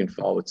what we're looking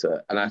forward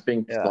to, and I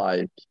think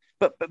Yeah.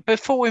 But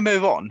before we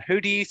move on,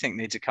 who do you think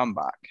needs a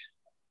comeback?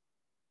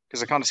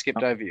 Because I kind of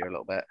skipped over you a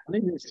little bit. I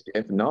think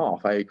if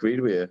North, I agreed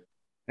with you.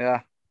 Yeah.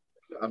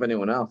 I don't have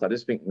anyone else. I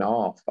just think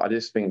North. I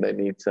just think they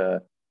need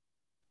to.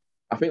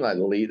 I think like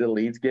the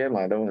Leeds game.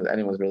 Like, I don't think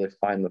anyone's really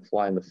flying the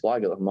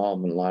flag at the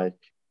moment. Like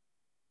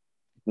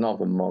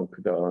Northern Monk,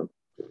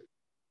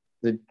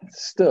 they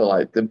still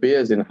like the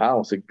beers in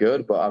house are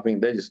good, but I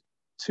think they're just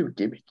too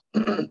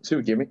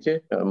gimmicky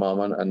at the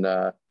moment. And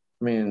I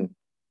mean,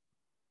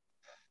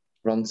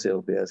 Ron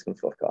Seal beers can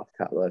fuck off,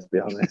 cat. Let's be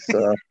honest.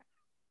 So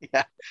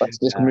Yeah. let's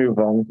just move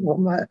on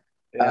from that.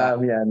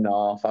 Yeah.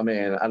 North. I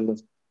mean, I love.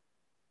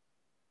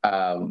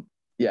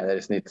 Yeah, they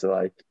just need to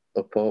like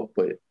up,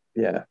 but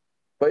yeah.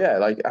 but yeah,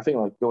 like I think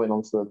like going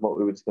on to what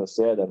we were just going to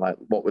say then, like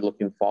what we're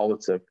looking forward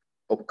to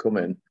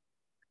upcoming,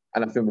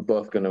 and I think we're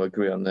both going to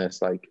agree on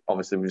this. Like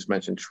obviously we just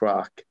mentioned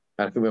track,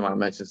 and I think we might have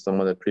mentioned some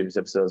of the previous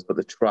episodes, but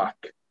the track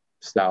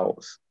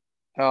stouts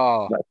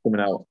Oh, that's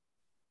coming out.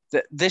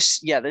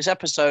 this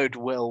episode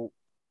will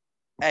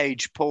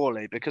age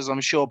poorly because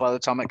I'm sure by the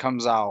time it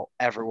comes out,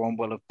 everyone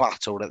will have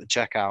battled at the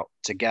checkout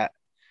to get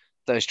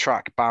those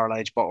track barrel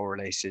aged bottle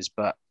releases.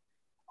 But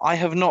I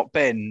have not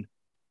been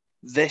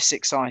this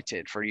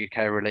excited for a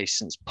UK release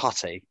since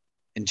Putty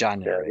in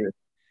January. Yeah,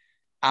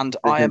 And this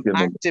I is am good.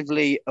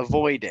 actively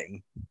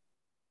avoiding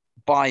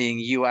buying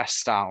US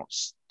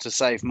stouts to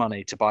save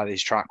money to buy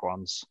these track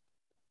ones.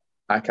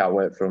 I can't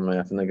wait for them.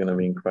 I think they're going to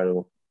be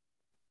incredible.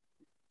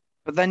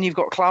 But then you've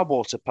got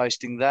Cloudwater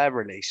posting their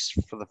release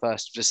for the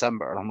 1st of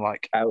December. And I'm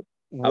like, I'm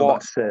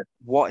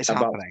what is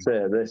about happening? to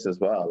say this as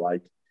well.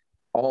 Like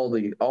all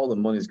the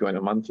money's going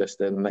to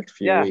Manchester in the next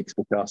few Yeah. weeks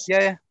because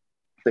Yeah.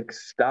 the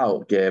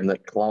stout game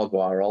that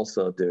Cloudwater are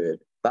also doing,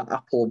 that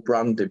apple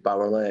branded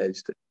barrel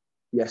aged,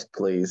 yes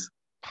please.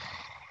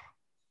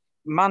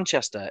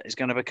 Manchester is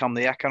going to become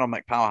the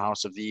economic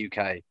powerhouse of the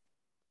UK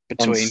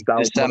between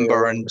stout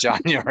December money and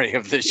January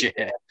of this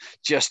year,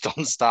 just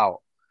on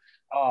stout.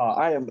 Oh,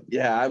 I'm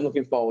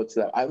looking forward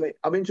to that.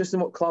 I'm interested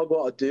in what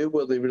Cloudwater do.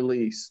 Will they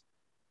release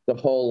the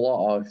whole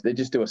lot, or if they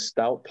just do a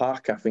stout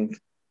pack? I think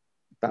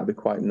that'd be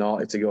quite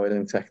naughty to go in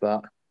and take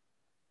that.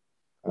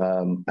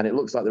 And it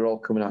looks like they're all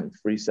coming out in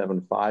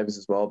 375s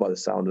as well, by the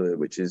sound of it,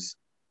 which is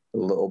a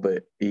little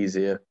bit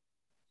easier.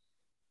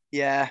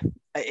 Yeah,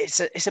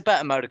 it's a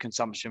better mode of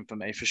consumption for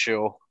me for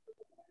sure.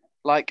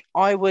 Like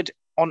I would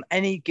on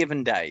any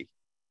given day,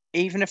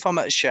 even if I'm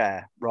at a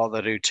share,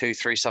 rather do 2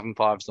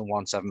 375s than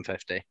 1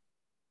 750.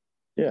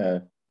 Yeah.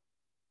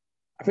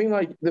 I think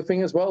like the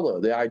thing as well though,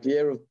 the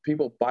idea of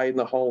people buying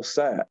the whole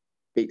set,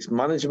 it's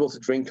manageable to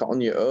drink it on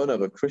your own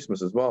over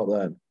Christmas as well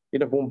then.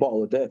 You'd have one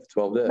bottle a day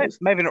for 12 days.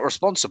 Maybe not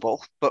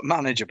responsible, but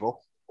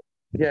manageable.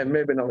 Yeah,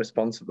 maybe not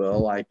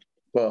responsible,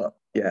 but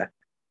yeah.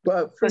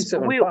 But We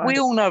 375.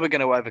 all know we're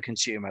going to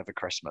overconsume over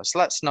Christmas.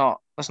 Let's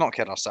not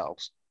kid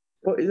ourselves.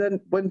 But then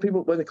when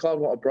the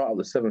Cloudwater brought out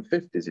the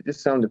 750s, it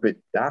just sounded a bit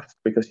daft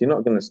because you're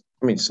not going to.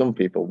 I mean, some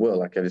people will,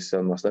 like I just said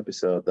in last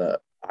episode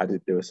that I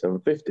did do a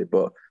 750,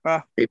 but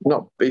it's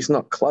not. It's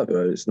not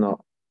clever. It's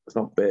not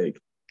big.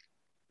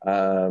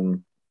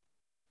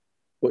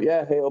 But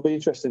yeah, it'll be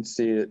interesting to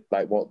see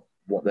like what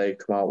they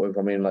come out with.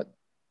 I mean, like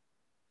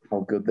how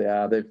good they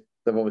are. They've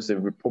obviously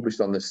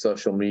published on the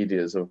social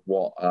medias of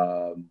what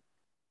they're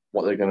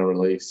going to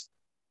release.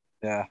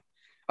 Yeah.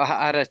 I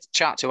had a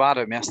chat to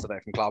Adam yesterday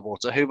from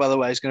Cloudwater, who, by the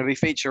way, is going to be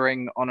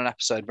featuring on an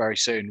episode very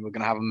soon. We're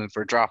going to have him in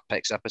for a draft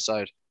picks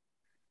episode.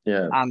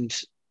 Yeah. And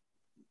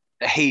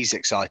he's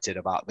excited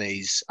about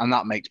these, and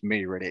that makes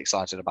me really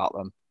excited about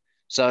them.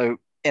 So,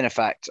 in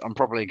effect, I'm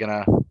probably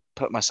going to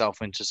put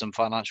myself into some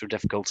financial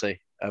difficulty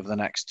over the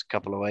next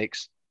couple of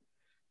weeks.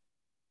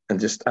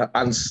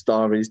 And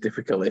stories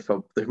difficulty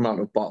for the amount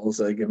of bottles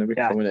that are going to be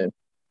coming in.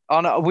 Oh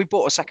no, we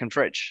bought a second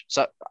fridge,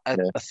 so a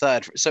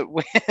third. So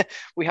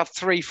we have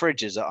 3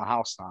 fridges at our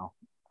house now,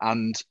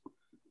 and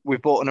we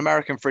bought an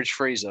American fridge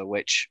freezer,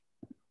 which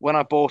when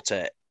I bought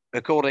it,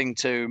 according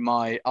to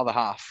my other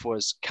half,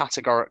 was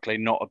categorically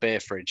not a beer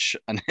fridge,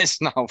 and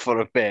it's now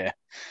full of beer.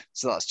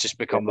 So that's just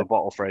become the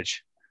bottle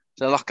fridge.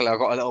 So luckily, I've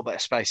got a little bit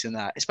of space in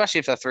there, especially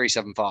if they're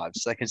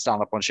 375s. They can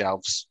stand up on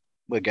shelves.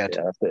 We're good.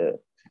 Yeah, that's it.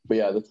 But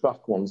yeah, the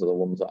track ones are the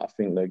ones that I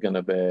think they're going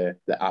to be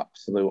the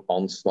absolute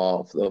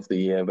onslaught of the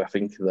year. But I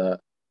think that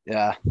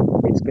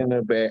it's going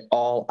to be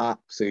all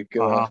absolute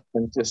go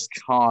and just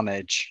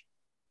carnage.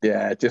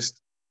 Yeah, just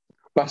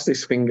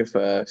fastest finger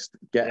first.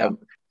 Get them.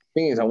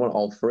 Thing is, I want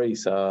all 3,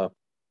 so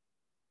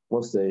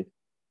we'll see.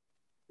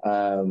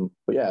 But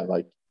yeah,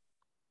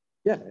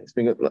 it's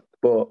been good.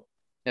 But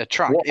yeah,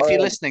 track. If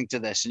you're listening to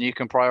this and you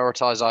can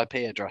prioritize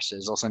IP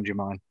addresses, I'll send you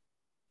mine.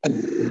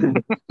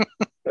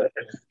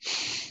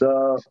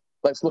 So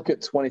let's look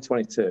at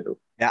 2022.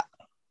 Yeah.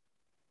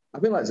 I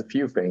think there's a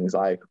few things.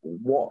 Like,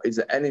 what is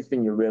there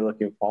anything you're really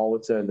looking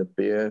forward to in the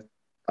beer,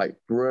 like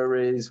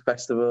breweries,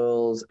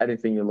 festivals,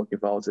 anything you're looking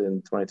forward to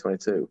in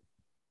 2022?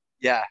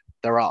 Yeah,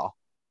 there are.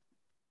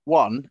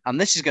 One, and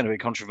this is going to be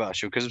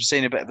controversial because I've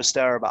seen a bit of a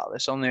stir about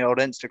this on the old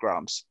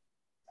Instagrams.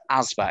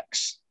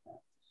 Azvex.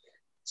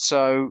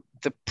 So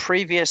the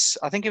previous,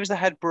 I think it was the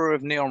head brewer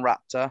of Neon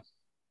Raptor.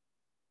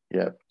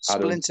 Yeah.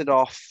 Splintered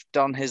off,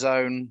 done his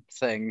own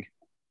thing.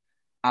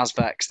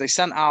 Azvex. They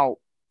sent out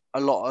a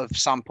lot of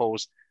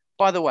samples.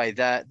 By the way,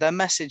 their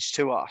message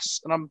to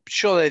us, and I'm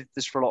sure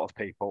this for a lot of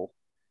people,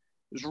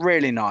 it was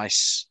really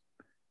nice.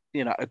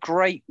 You know, a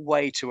great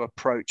way to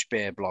approach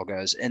beer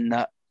bloggers in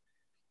that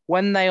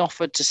when they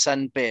offered to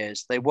send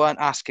beers, they weren't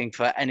asking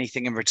for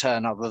anything in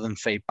return other than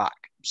feedback.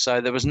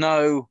 So there was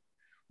no,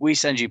 we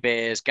send you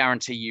beers,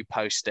 guarantee you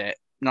post it.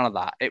 None of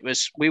that. It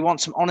was, we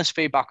want some honest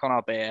feedback on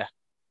our beer.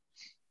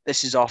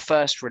 This is our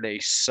first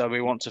release, so we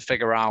want to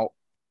figure out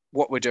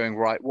what we're doing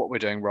right, what we're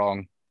doing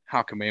wrong,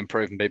 how can we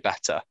improve and be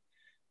better.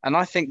 And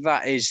I think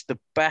that is the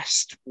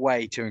best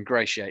way to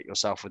ingratiate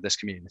yourself with this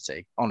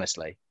community,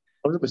 honestly.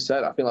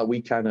 100%. I feel like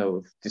we kind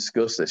of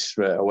discussed this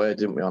straight away,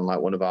 didn't we, on like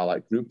one of our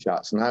like group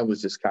chats? And I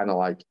was just kind of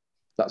like,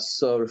 that's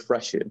so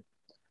refreshing.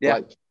 Yeah.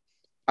 Like,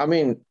 I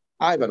mean,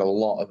 I've had a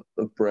lot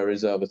of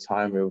breweries over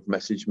time who've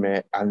messaged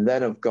me and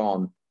then have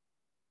gone,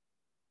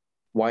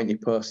 why haven't you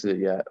posted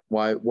it yet?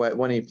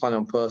 When are you planning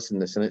on posting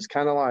this? And it's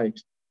kind of like,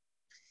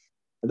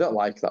 I don't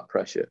like that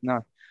pressure.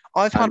 No.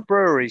 I've And had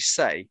breweries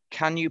say,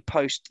 can you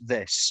post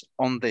this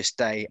on this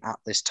day at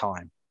this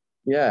time?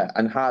 yeah,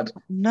 and had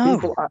No.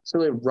 people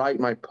actually write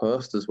my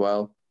post as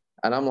well.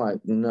 And I'm like,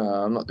 no,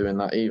 I'm not doing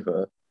that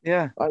either.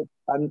 Yeah.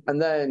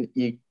 And then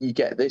you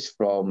get this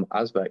from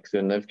Asvex,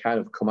 and they've kind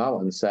of come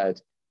out and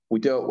said, we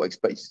don't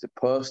expect you to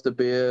post the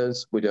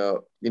beers. We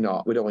don't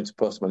want to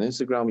post them on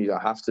Instagram. You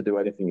don't have to do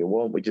anything you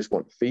want. We just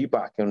want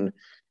feedback. And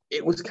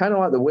it was kind of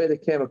like the way they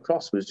came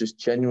across was just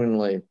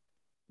genuinely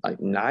like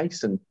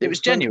nice and it was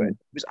different. genuine.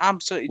 It was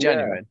absolutely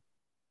genuine.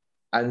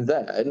 Yeah. And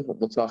then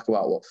we'll talk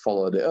about what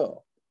followed it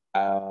up.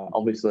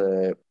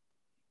 Obviously,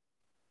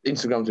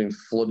 Instagram's been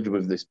flooded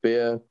with this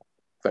beer.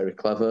 Very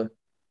clever.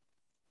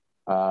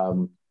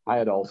 I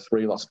had all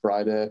three last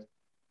Friday.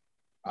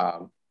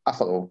 I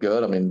thought they were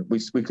good. I mean, we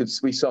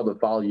saw the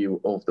value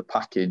of the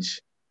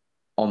package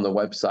on the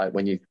website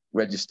when you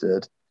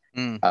registered,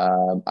 and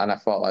I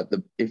thought like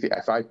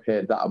if I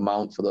paid that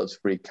amount for those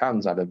 3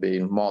 cans, I'd have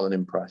been more than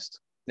impressed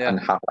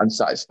and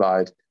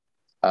satisfied.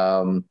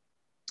 I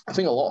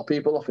think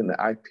the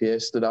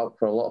IPA stood out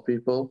for a lot of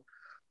people.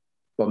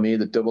 For me,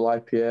 the double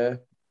IPA,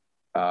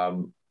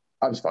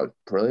 I just thought it was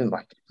brilliant,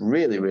 like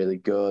really, really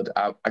good.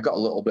 I got a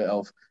little bit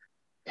of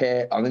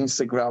hate on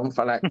Instagram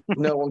for like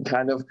no one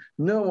kind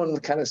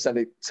of said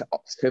it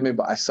to me,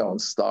 but I saw on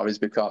stories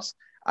because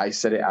I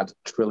said it had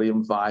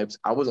Trillium vibes.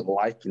 I wasn't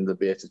liking the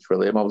beer to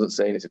Trillium. I wasn't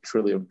saying it's a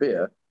Trillium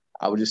beer.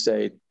 I would just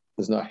say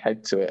there's no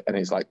head to it and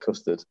it's like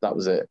custard. That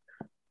was it.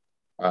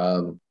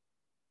 I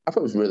thought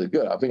it was really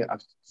good. I think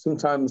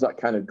sometimes that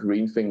kind of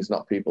green thing's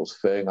not people's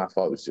thing. I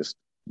thought it was just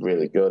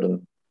really good,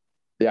 and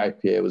the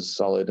IPA was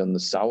solid and the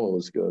sour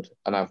was good.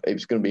 And it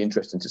was going to be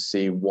interesting to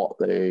see what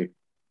they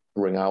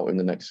bring out in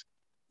the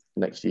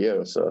next year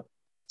or so.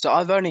 So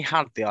I've only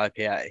had the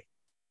IPA,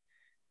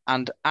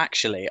 and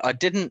actually, I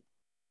didn't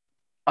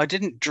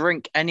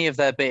drink any of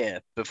their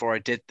beer before I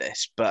did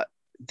this. But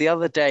the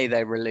other day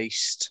they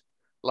released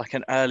like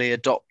an early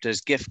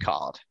adopters gift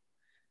card,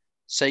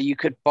 so you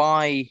could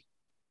buy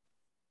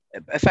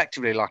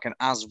effectively like an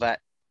Asvex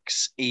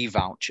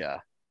e-voucher,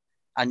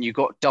 and you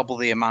got double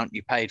the amount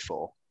you paid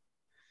for.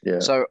 Yeah.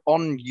 So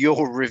on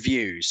your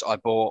reviews, I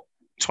bought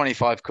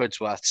 25 quid's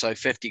worth, so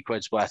 50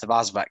 quid's worth of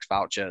Asvex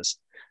vouchers.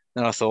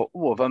 Then I thought,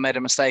 oh, have I made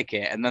a mistake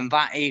here? And then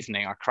that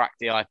evening, I cracked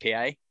the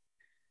IPA.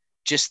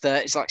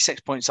 It's like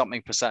 6 point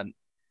something percent.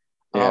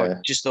 I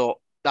just thought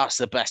that's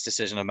the best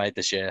decision I made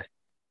this year.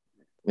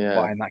 Yeah.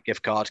 Buying that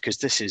gift card, because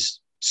this is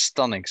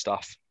stunning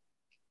stuff.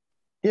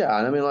 Yeah,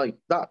 and I mean, like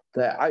the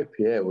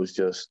IPA was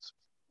just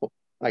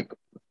like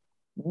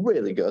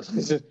really good.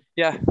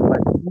 Yeah,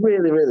 like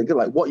really, really good.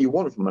 Like what you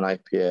want from an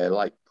IPA,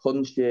 like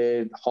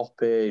punchy,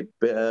 hoppy,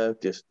 bitter,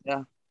 just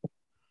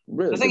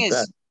really. The thing is,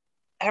 not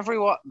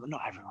everyone.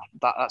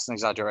 That's an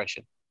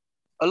exaggeration.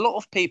 A lot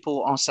of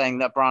people are saying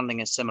their branding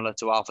is similar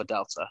to Alpha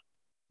Delta.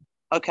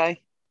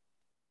 Okay,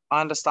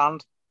 I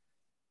understand.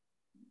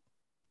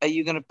 Are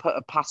you going to put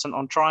a patent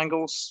on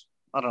triangles?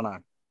 I don't know.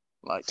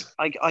 Like,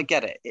 I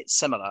get it. It's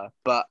similar,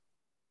 but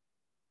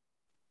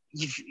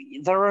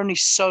there are only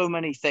so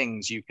many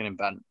things you can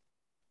invent.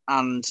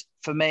 And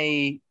for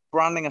me,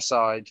 branding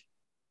aside,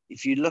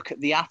 if you look at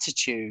the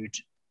attitude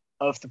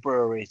of the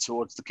brewery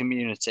towards the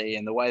community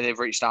and the way they've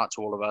reached out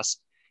to all of us,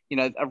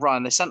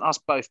 Ryan, they sent us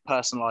both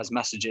personalized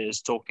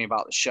messages talking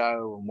about the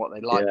show and what they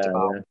liked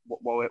about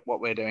what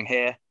we're doing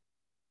here.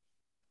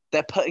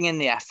 They're putting in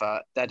the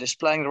effort, they're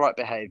displaying the right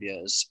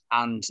behaviors,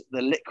 and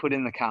the liquid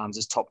in the cans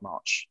is top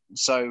notch.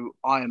 So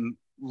I'm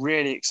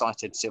really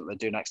excited to see what they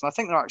do next. And I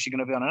think they're actually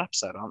going to be on an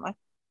episode, aren't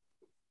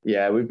they?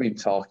 Yeah, we've been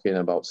talking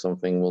about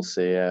something. We'll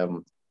see.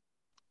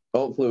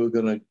 Hopefully, we're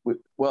going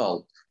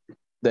to.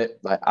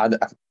 I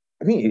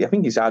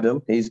think it's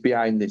Adam. He's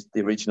behind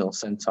the original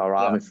Centaur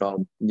Army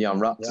from Neon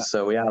Raptor. Yeah.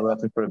 So we are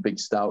hoping for a big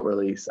stout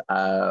release.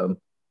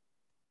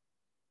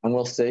 And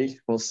we'll see.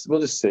 We'll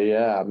just see.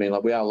 Yeah, I mean,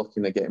 like we are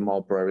looking at getting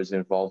more breweries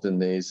involved in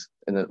these.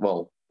 And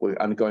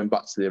going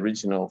back to the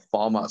original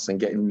formats and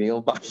getting Neil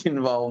back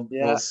involved.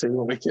 Yeah. We'll see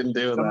what we can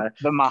do there.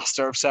 The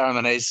master of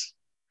ceremonies.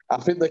 I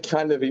think they're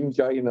kind of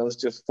enjoying us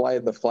just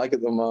flying the flag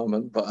at the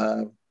moment, but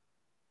I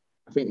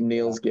think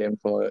Neil's game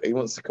for it. He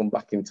wants to come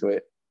back into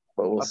it,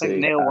 but we'll see. I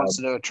think Neil wants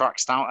to do a track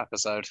stout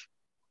episode.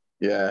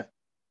 Yeah.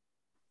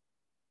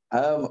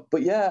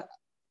 But yeah.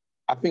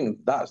 I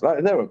think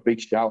they're a big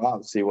shout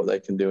out to see what they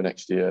can do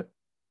next year.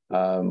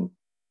 I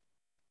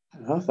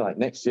feel like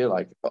next year,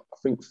 I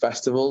think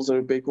festivals are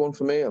a big one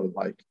for me.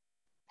 Like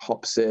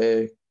Hop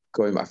City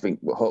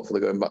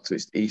hopefully going back to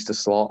its Easter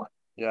slot.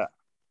 Yeah,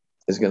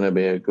 is going to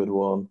be a good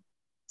one.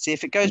 See,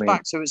 if it goes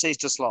back to its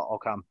Easter slot, I'll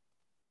come.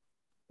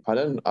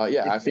 Pardon?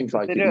 I think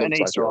if they do it an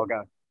Easter, I'll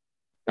go.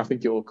 I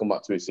think it will come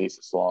back to its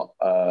Easter slot.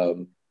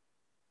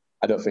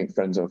 I don't think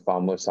Friends and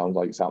Family sounds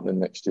like it's happening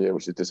next year,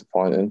 which is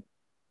disappointing.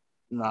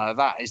 No,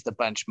 that is the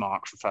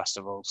benchmark for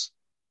festivals.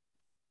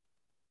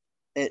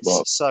 It's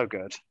But so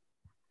good.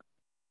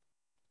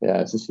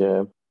 yeah, it's a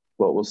shame.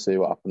 But we'll see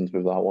what happens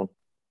with that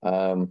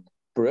one.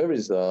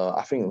 Breweries, though,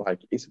 I think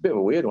like it's a bit of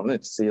a weird one, isn't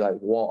it, to see like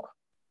what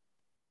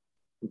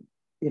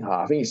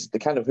I think it's the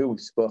kind of who we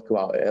spoke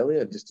about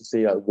earlier, just to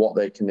see like what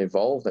they can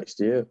evolve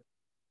next year.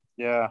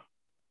 Yeah.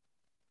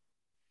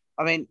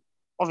 I mean,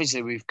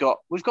 obviously we've got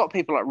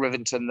people like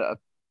Rivington that are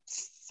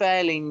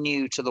fairly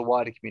new to the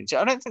wider community.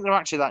 I don't think they're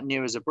actually that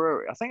new as a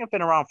brewery. I think they've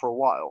been around for a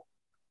while.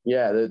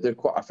 Yeah, they're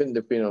quite. I think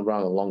they've been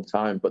around a long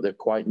time, but they're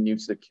quite new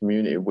to the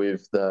community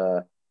with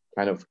the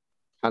kind of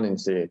canning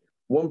scene.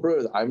 One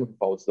brewer that I'm looking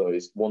forward to though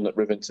is one that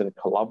Rivington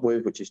collab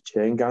with, which is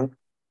Chain Gang.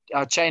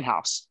 Chain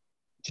House.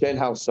 Chain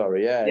House,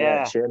 sorry, yeah,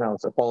 Yeah. Chain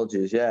House.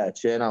 Apologies, yeah,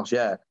 Chain House,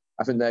 yeah.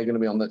 I think they're going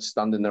to be on that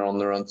standing there on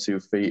their own 2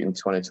 feet in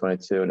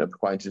 2022, and it'll be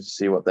quite interesting to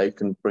see what they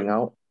can bring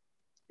out.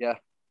 Yeah.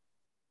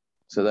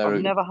 So I've they're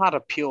never had a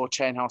pure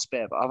Chain House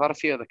beer, but I've had a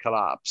few of the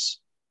collabs.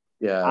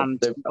 yeah, And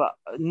they've but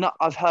no,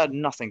 I've heard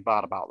nothing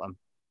bad about them.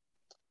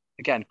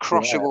 Again, yeah,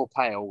 crushable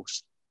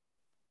pails.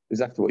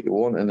 exactly what you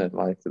want, and it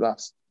like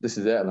this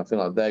is it, and I feel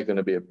like they're going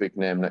to be a big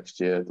name next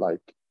year.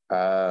 Like,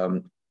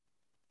 I'd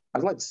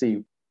like to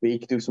see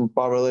Beak do some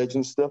barrel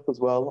aging stuff as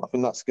well. I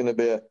think that's going to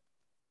be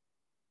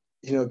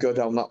go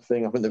down that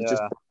thing. I think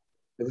Yeah.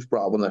 they've just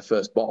brought out one of their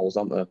first bottles,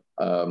 haven't they?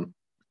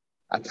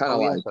 I kind of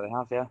Oh, yes, like they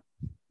have, yeah.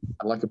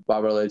 I like a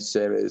barrel aged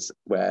series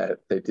where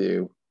they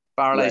do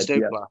Barrel aged red,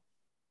 yeah, Dupla.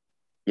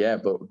 yeah,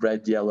 but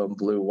red, yellow, and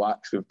blue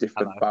wax with I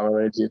different know. barrel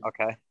aging.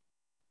 Okay.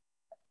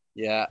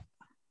 Yeah.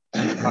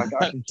 I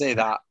I can see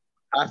that.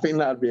 think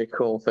that'd be a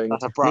cool thing.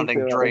 That's a Me branding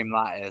too. dream,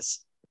 that is.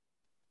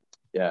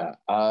 Yeah.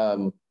 I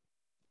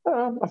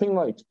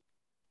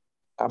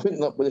think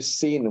that with the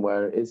scene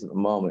where it is at the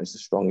moment, it's the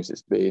strongest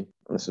it's been.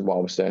 And this is what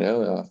I was saying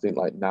earlier. I think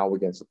like now we're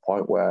getting to the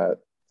point where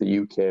the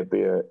UK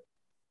beer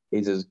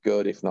is as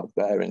good, if not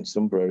better, in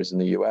some breweries in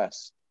the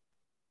US.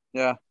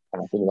 Yeah.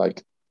 And I think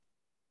like,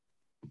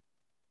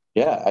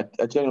 yeah,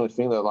 I genuinely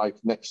think that like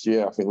next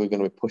year, I think we're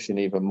going to be pushing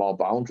even more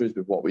boundaries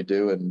with what we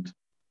do, and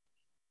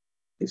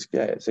it's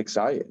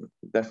exciting,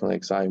 definitely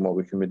exciting what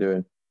we can be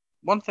doing.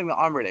 One thing that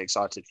I'm really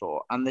excited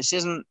for, and this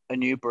isn't a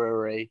new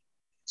brewery,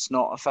 it's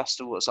not a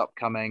festival that's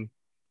upcoming,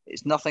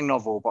 it's nothing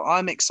novel, but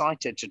I'm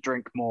excited to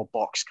drink more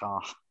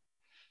Boxcar.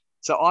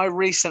 So I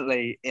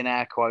recently, in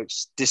air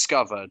quotes,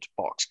 discovered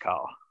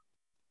Boxcar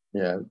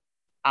Yeah,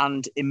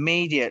 and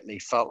immediately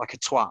felt like a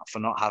twat for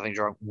not having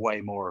drunk way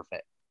more of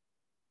it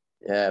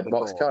yeah,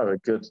 before. Boxcar are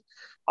good.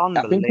 I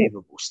think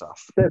Unbelievable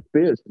stuff. their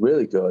beer is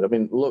really good. I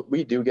mean, look,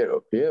 we do get it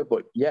up here,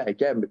 but yeah,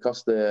 again,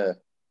 because there's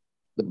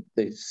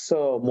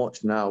so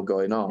much now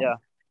going on, Yeah.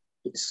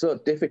 it's so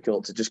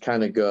difficult to just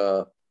kind of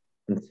go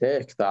and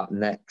take that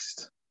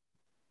next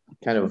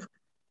kind of.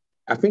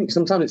 I think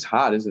sometimes it's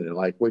hard, isn't it?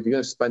 Like, well, if you're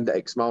going to spend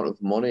X amount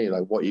of money,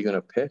 like, what are you going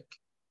to pick?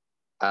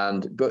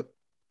 But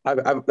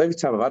every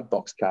time I've had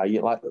Boxcar,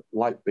 you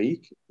like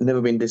Beak,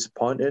 never been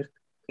disappointed.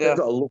 They've Yeah.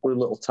 got a lovely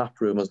little tap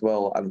room as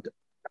well, and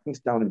I think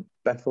it's down in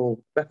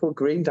Bethel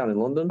Green down in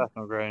London.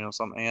 Bethnal Green or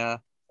something, yeah.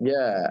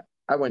 Yeah,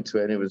 I went to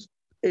it and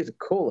it's a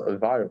cool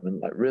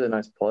environment, like really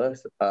nice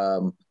place.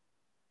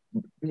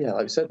 Yeah,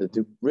 like I said, they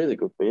do really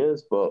good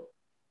beers, but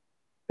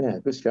yeah,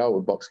 good shout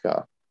with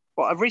Boxcar.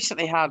 Well, I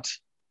recently had,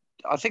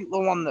 I think the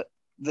one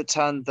that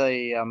turned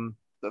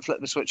that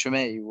flipped the switch for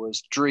me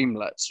was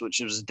Dreamlets, which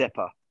was a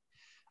dipper.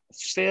 I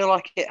feel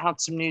like it had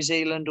some New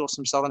Zealand or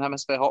some Southern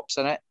Hemisphere hops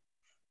in it,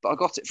 but I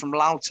got it from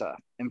Lauter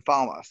in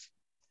Falmouth,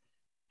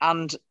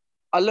 and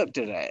I looked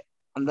at it,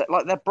 and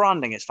like their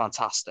branding is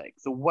fantastic.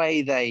 The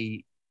way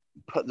they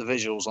put the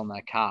visuals on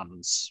their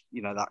cans,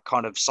 that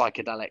kind of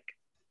psychedelic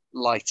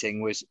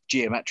lighting with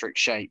geometric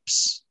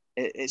shapes,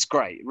 it's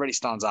great. It really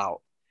stands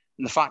out.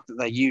 And the fact that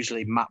they're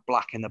usually matte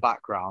black in the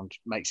background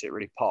makes it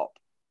really pop.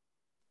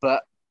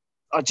 But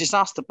I just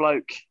asked the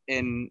bloke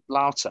in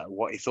Lauter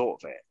what he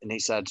thought of it, and he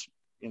said,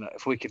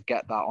 if we could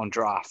get that on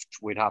draft,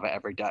 we'd have it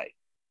every day.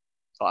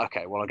 Like,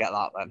 okay, well, I'll get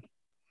that then.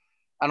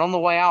 And on the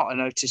way out, I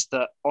noticed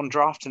that on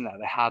draft in there,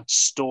 they had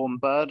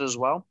Stormbird as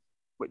well,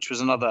 which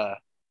was another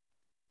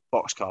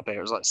Boxcar beer.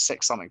 It was like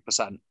 6 something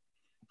percent.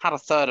 Had a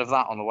third of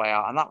that on the way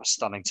out, and that was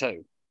stunning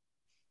too.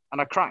 And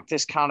I cracked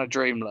this can of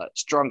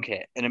Dreamlets, drunk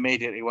it, and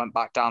immediately went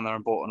back down there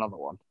and bought another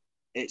one.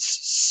 It's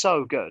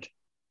so good.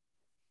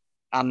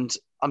 And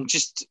I'm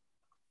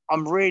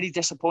really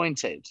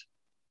disappointed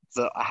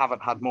that I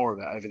haven't had more of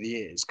it over the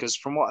years, because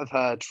from what I've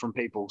heard from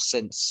people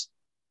since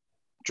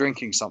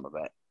drinking some of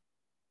it,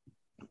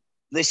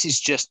 this is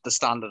just the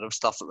standard of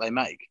stuff that they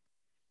make.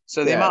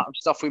 So the Yeah, amount of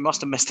stuff we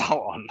must have missed out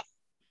on.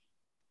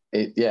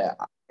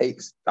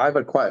 I've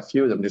had quite a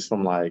few of them just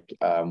from like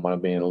when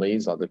I've been in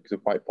Leeds, like they're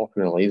quite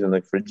popular in Leeds and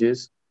the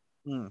fridges.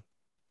 Hmm.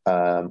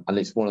 And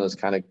it's one of those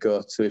kind of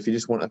go to if you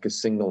just want like a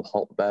single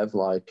hot bev,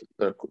 like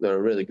they're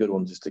a really good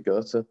one just to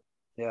go to.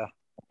 Yeah.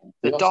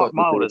 They The also Dark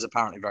Mild is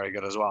apparently very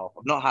good as well.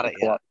 I've not had it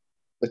yet.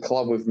 the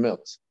collab with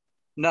Mills.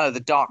 No, the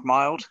Dark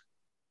Mild.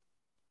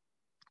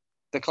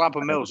 The Collab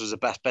and Mills was the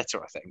best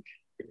bitter, I think.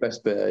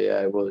 Best beer,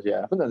 yeah, it was.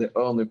 Yeah, I think they're the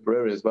only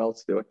brewery as well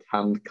to do a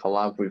canned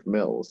collab with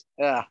Mills.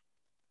 Yeah.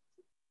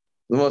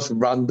 The most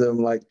random,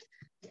 like,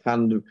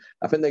 canned.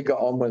 I think they got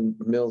on when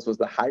Mills was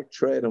the hype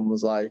train and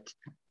was like,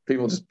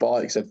 people just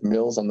bought it except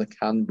Mills on the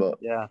can, but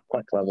Yeah.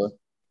 quite clever.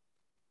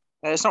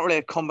 It's not really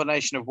a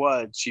combination of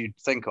words you'd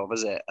think of,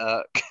 is it?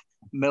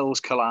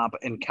 Mills collab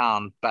in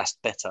can, best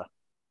bitter.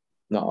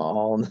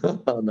 No,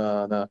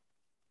 no.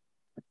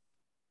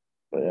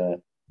 But yeah.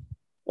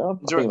 No,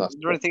 Is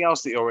there anything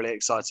else that you're really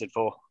excited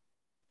for?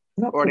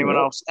 Or anyone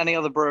else? Any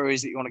other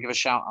breweries that you want to give a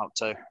shout out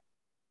to?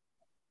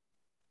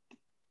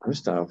 I'm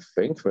just trying to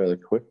think really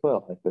quickly,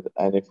 like with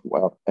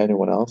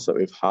anyone else that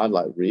we've had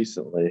like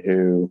recently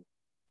who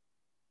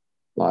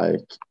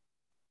like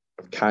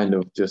have kind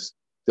of just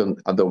done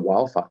the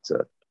wow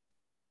factor.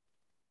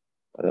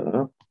 I don't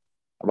know.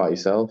 How about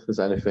yourself? Is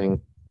there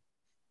anything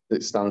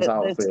that stands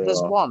out for you?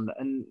 There's one,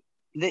 and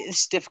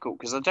it's difficult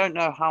because I don't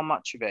know how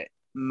much of it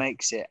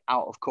makes it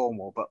out of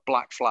Cornwall, but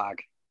Black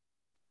Flag.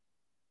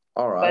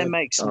 All right. They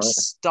make some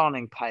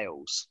stunning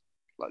pails.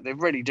 Like they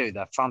really do.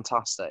 They're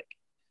fantastic.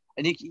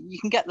 And you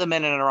can get them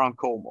in and around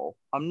Cornwall.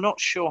 I'm not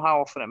sure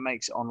how often it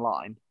makes it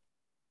online.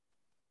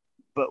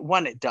 But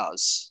when it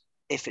does,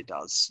 if it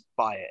does,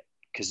 buy it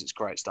because it's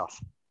great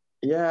stuff.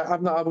 Yeah,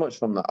 I've not had much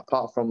from that,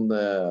 apart from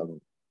the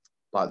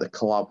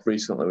collab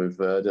recently with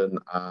Verdun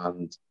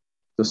and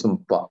there's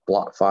some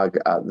Black Flag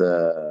at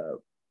the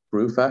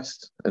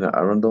Brewfest in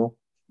Arundel.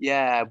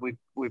 Yeah, we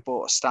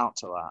bought a stout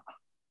to that.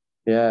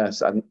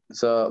 Yes, and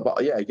so,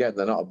 but yeah, again,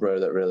 they're not a brewery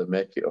that really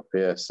make it up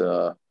here,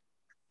 so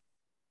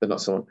they're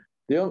not someone.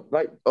 The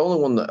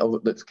only one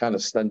that's kind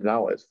of standing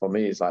out is for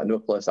me is like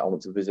another place that I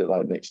want to visit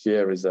like next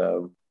year is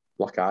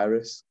Black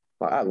Iris.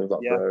 Like I love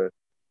that brewery.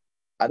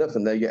 I don't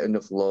think they get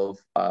enough love.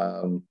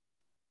 Some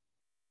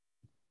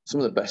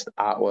of the best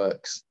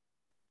artworks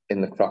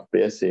in the craft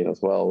beer scene as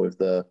well with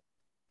they're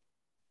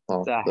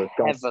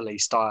heavily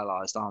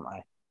stylized, aren't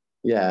they?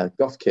 Yeah,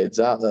 goth kids,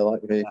 aren't they?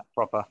 Like me. Yeah,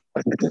 proper.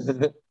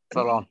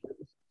 Full on.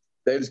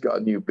 They've just got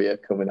a new beer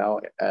coming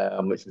out,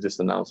 which was just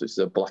announced, which is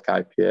a black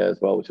IPA as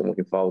well, which I'm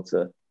looking forward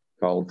to.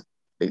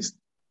 It's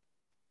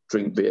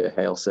Drink Beer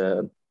Hail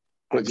Satan,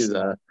 which is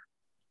a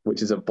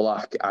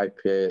black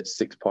IPA,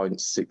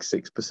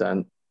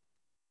 6.66%.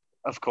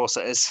 Of course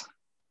it is.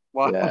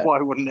 Why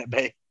wouldn't it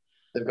be?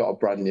 They've got a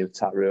brand new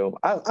tap room.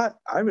 I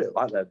really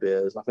like their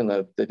beers. I think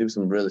they do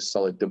some really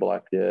solid double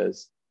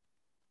IPAs.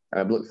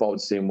 I'm looking forward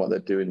to seeing what they're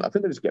doing. I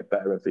think they just get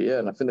better every year,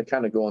 and I think they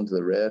kind of go under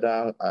the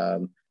radar.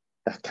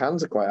 Their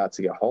cans are quite hard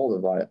to get hold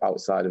of, like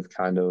outside of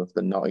kind of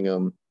the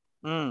Nottingham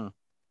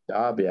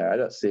Derby. I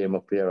don't see them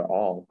up here at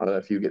all. I don't know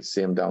if you get to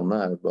see them down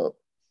there, but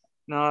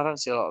no, I don't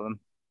see a lot of them.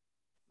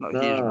 Not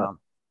a huge amount.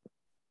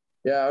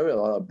 Yeah, I really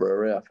like that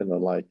brewery. I think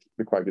they'll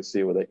be quite good to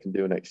see what they can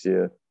do next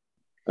year.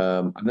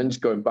 And then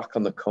just going back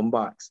on the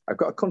comebacks, I've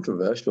got a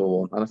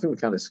controversial one, and I think we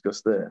kind of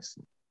discussed this.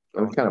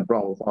 And we kind of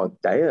brought up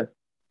Daya.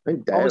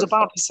 I was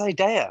about to say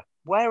Daya.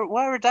 Where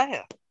are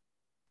Daya?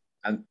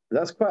 And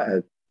that's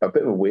quite a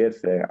bit of a weird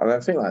thing. And I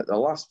think like the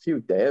last few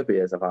Daya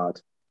beers I've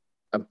had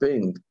have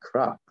been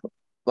crap.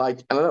 Like,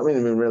 and I don't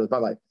mean them really bad.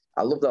 Like,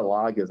 I love their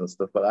lagers and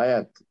stuff, but I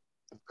had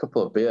a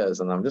couple of beers,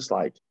 and I'm just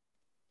like,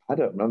 I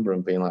don't remember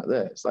them being like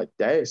this. Like,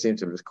 Daya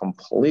seems to have just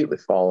completely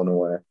fallen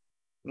away.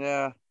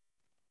 Yeah.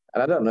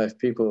 And I don't know if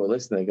people who are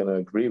listening are going to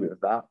agree with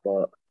that,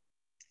 but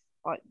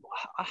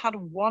I had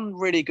one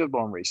really good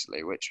one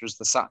recently, which was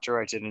the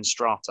Saturated in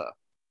Strata.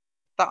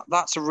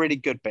 That's a really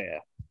good beer,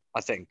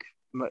 I think.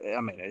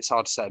 I mean, it's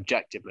hard to say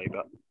objectively,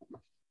 but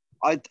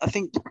I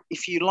think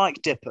if you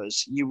like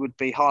dippers, you would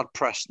be hard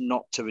pressed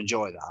not to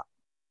enjoy that.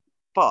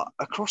 But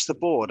across the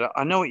board,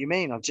 I know what you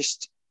mean.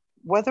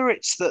 Whether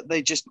it's that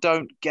they just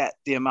don't get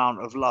the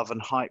amount of love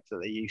and hype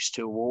that they used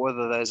to, or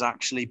whether there's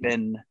actually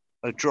been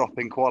a drop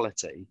in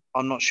quality,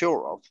 I'm not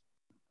sure of.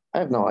 I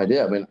have no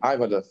idea. I mean,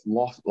 I've had a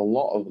lot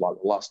of like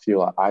the last few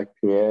like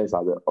IPAs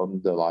like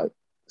under like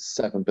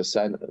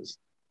 7%ers.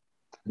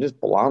 They're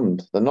just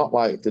bland. They're not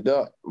like, they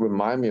don't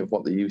remind me of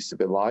what they used to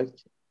be like.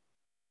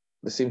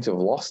 They seem to have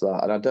lost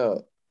that, and I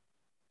don't.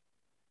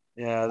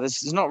 Yeah,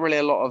 there's not really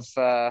a lot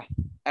of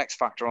X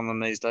factor on them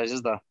these days,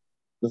 is there?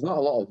 There's not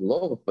a lot of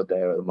love for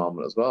Dare at the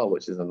moment as well,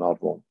 which is an odd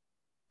one.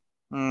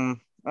 I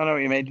know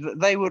what you mean.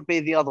 They would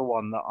be the other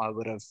one that I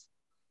would have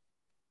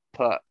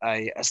put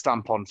a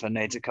stamp on for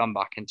need to come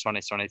back in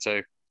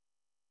 2022.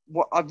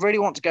 I really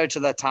want to go to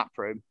their tap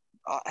room.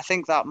 I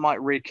think that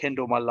might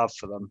rekindle my love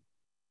for them.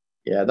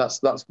 Yeah, that's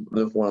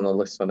the one on the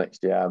list for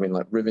next year. I mean,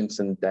 like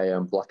Rivington Day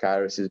and Black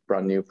Iris's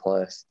brand new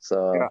place,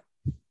 so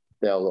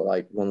they'll look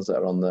like ones that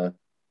are on the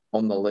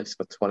list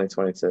for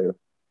 2022.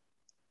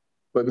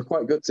 But it'd be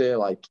quite good to hear,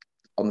 like,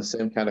 on the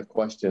same kind of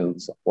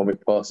questions when we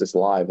post this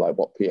live, like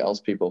what else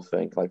people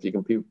think. Like, if you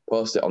can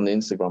post it on the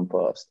Instagram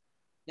post.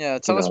 Yeah,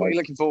 tell us what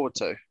you're looking forward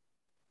to.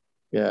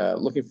 Yeah,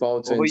 looking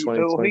forward to in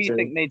 2022. Who you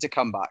think needs to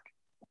come back?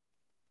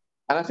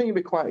 And I think it'd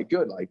be quite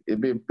good. Like,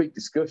 it'd be a big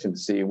discussion to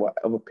see what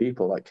other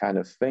people like kind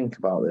of think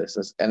about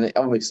this. And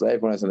obviously,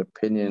 everyone has an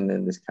opinion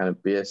in this kind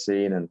of beer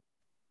scene, and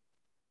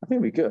I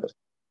think it'd be good.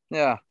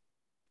 Yeah,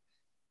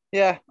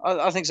 Yeah,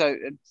 I think so.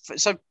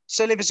 So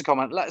leave us a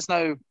comment. Let us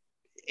know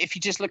if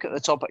you just look at the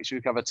topics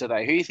we covered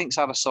today. Who you think's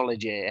had a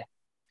solid year?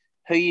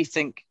 Who you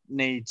think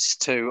needs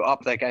to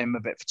up their game a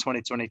bit for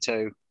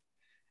 2022?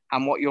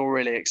 And what you're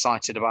really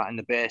excited about in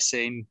the beer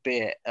scene, be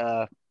it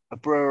a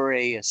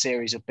brewery, a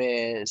series of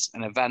beers,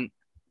 an event,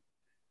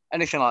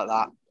 anything like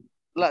that.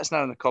 Let us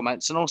know in the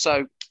comments, and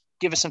also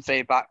give us some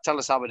feedback. Tell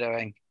us how we're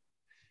doing,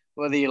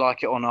 whether you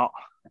like it or not.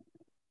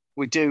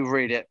 We do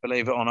read it,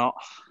 believe it or not.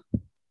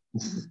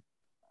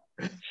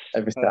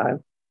 Every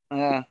time.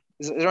 Yeah.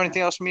 Is there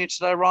anything else from you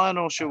today, Ryan,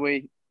 or should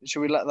we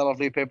let the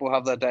lovely people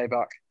have their day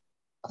back?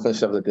 I think I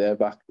should have the day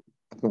back.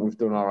 I think we've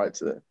done all right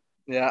today.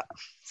 Yeah,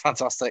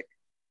 fantastic.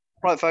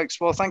 Right,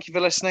 folks. Well, thank you for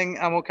listening,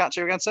 and we'll catch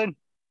you again soon.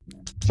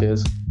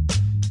 Cheers.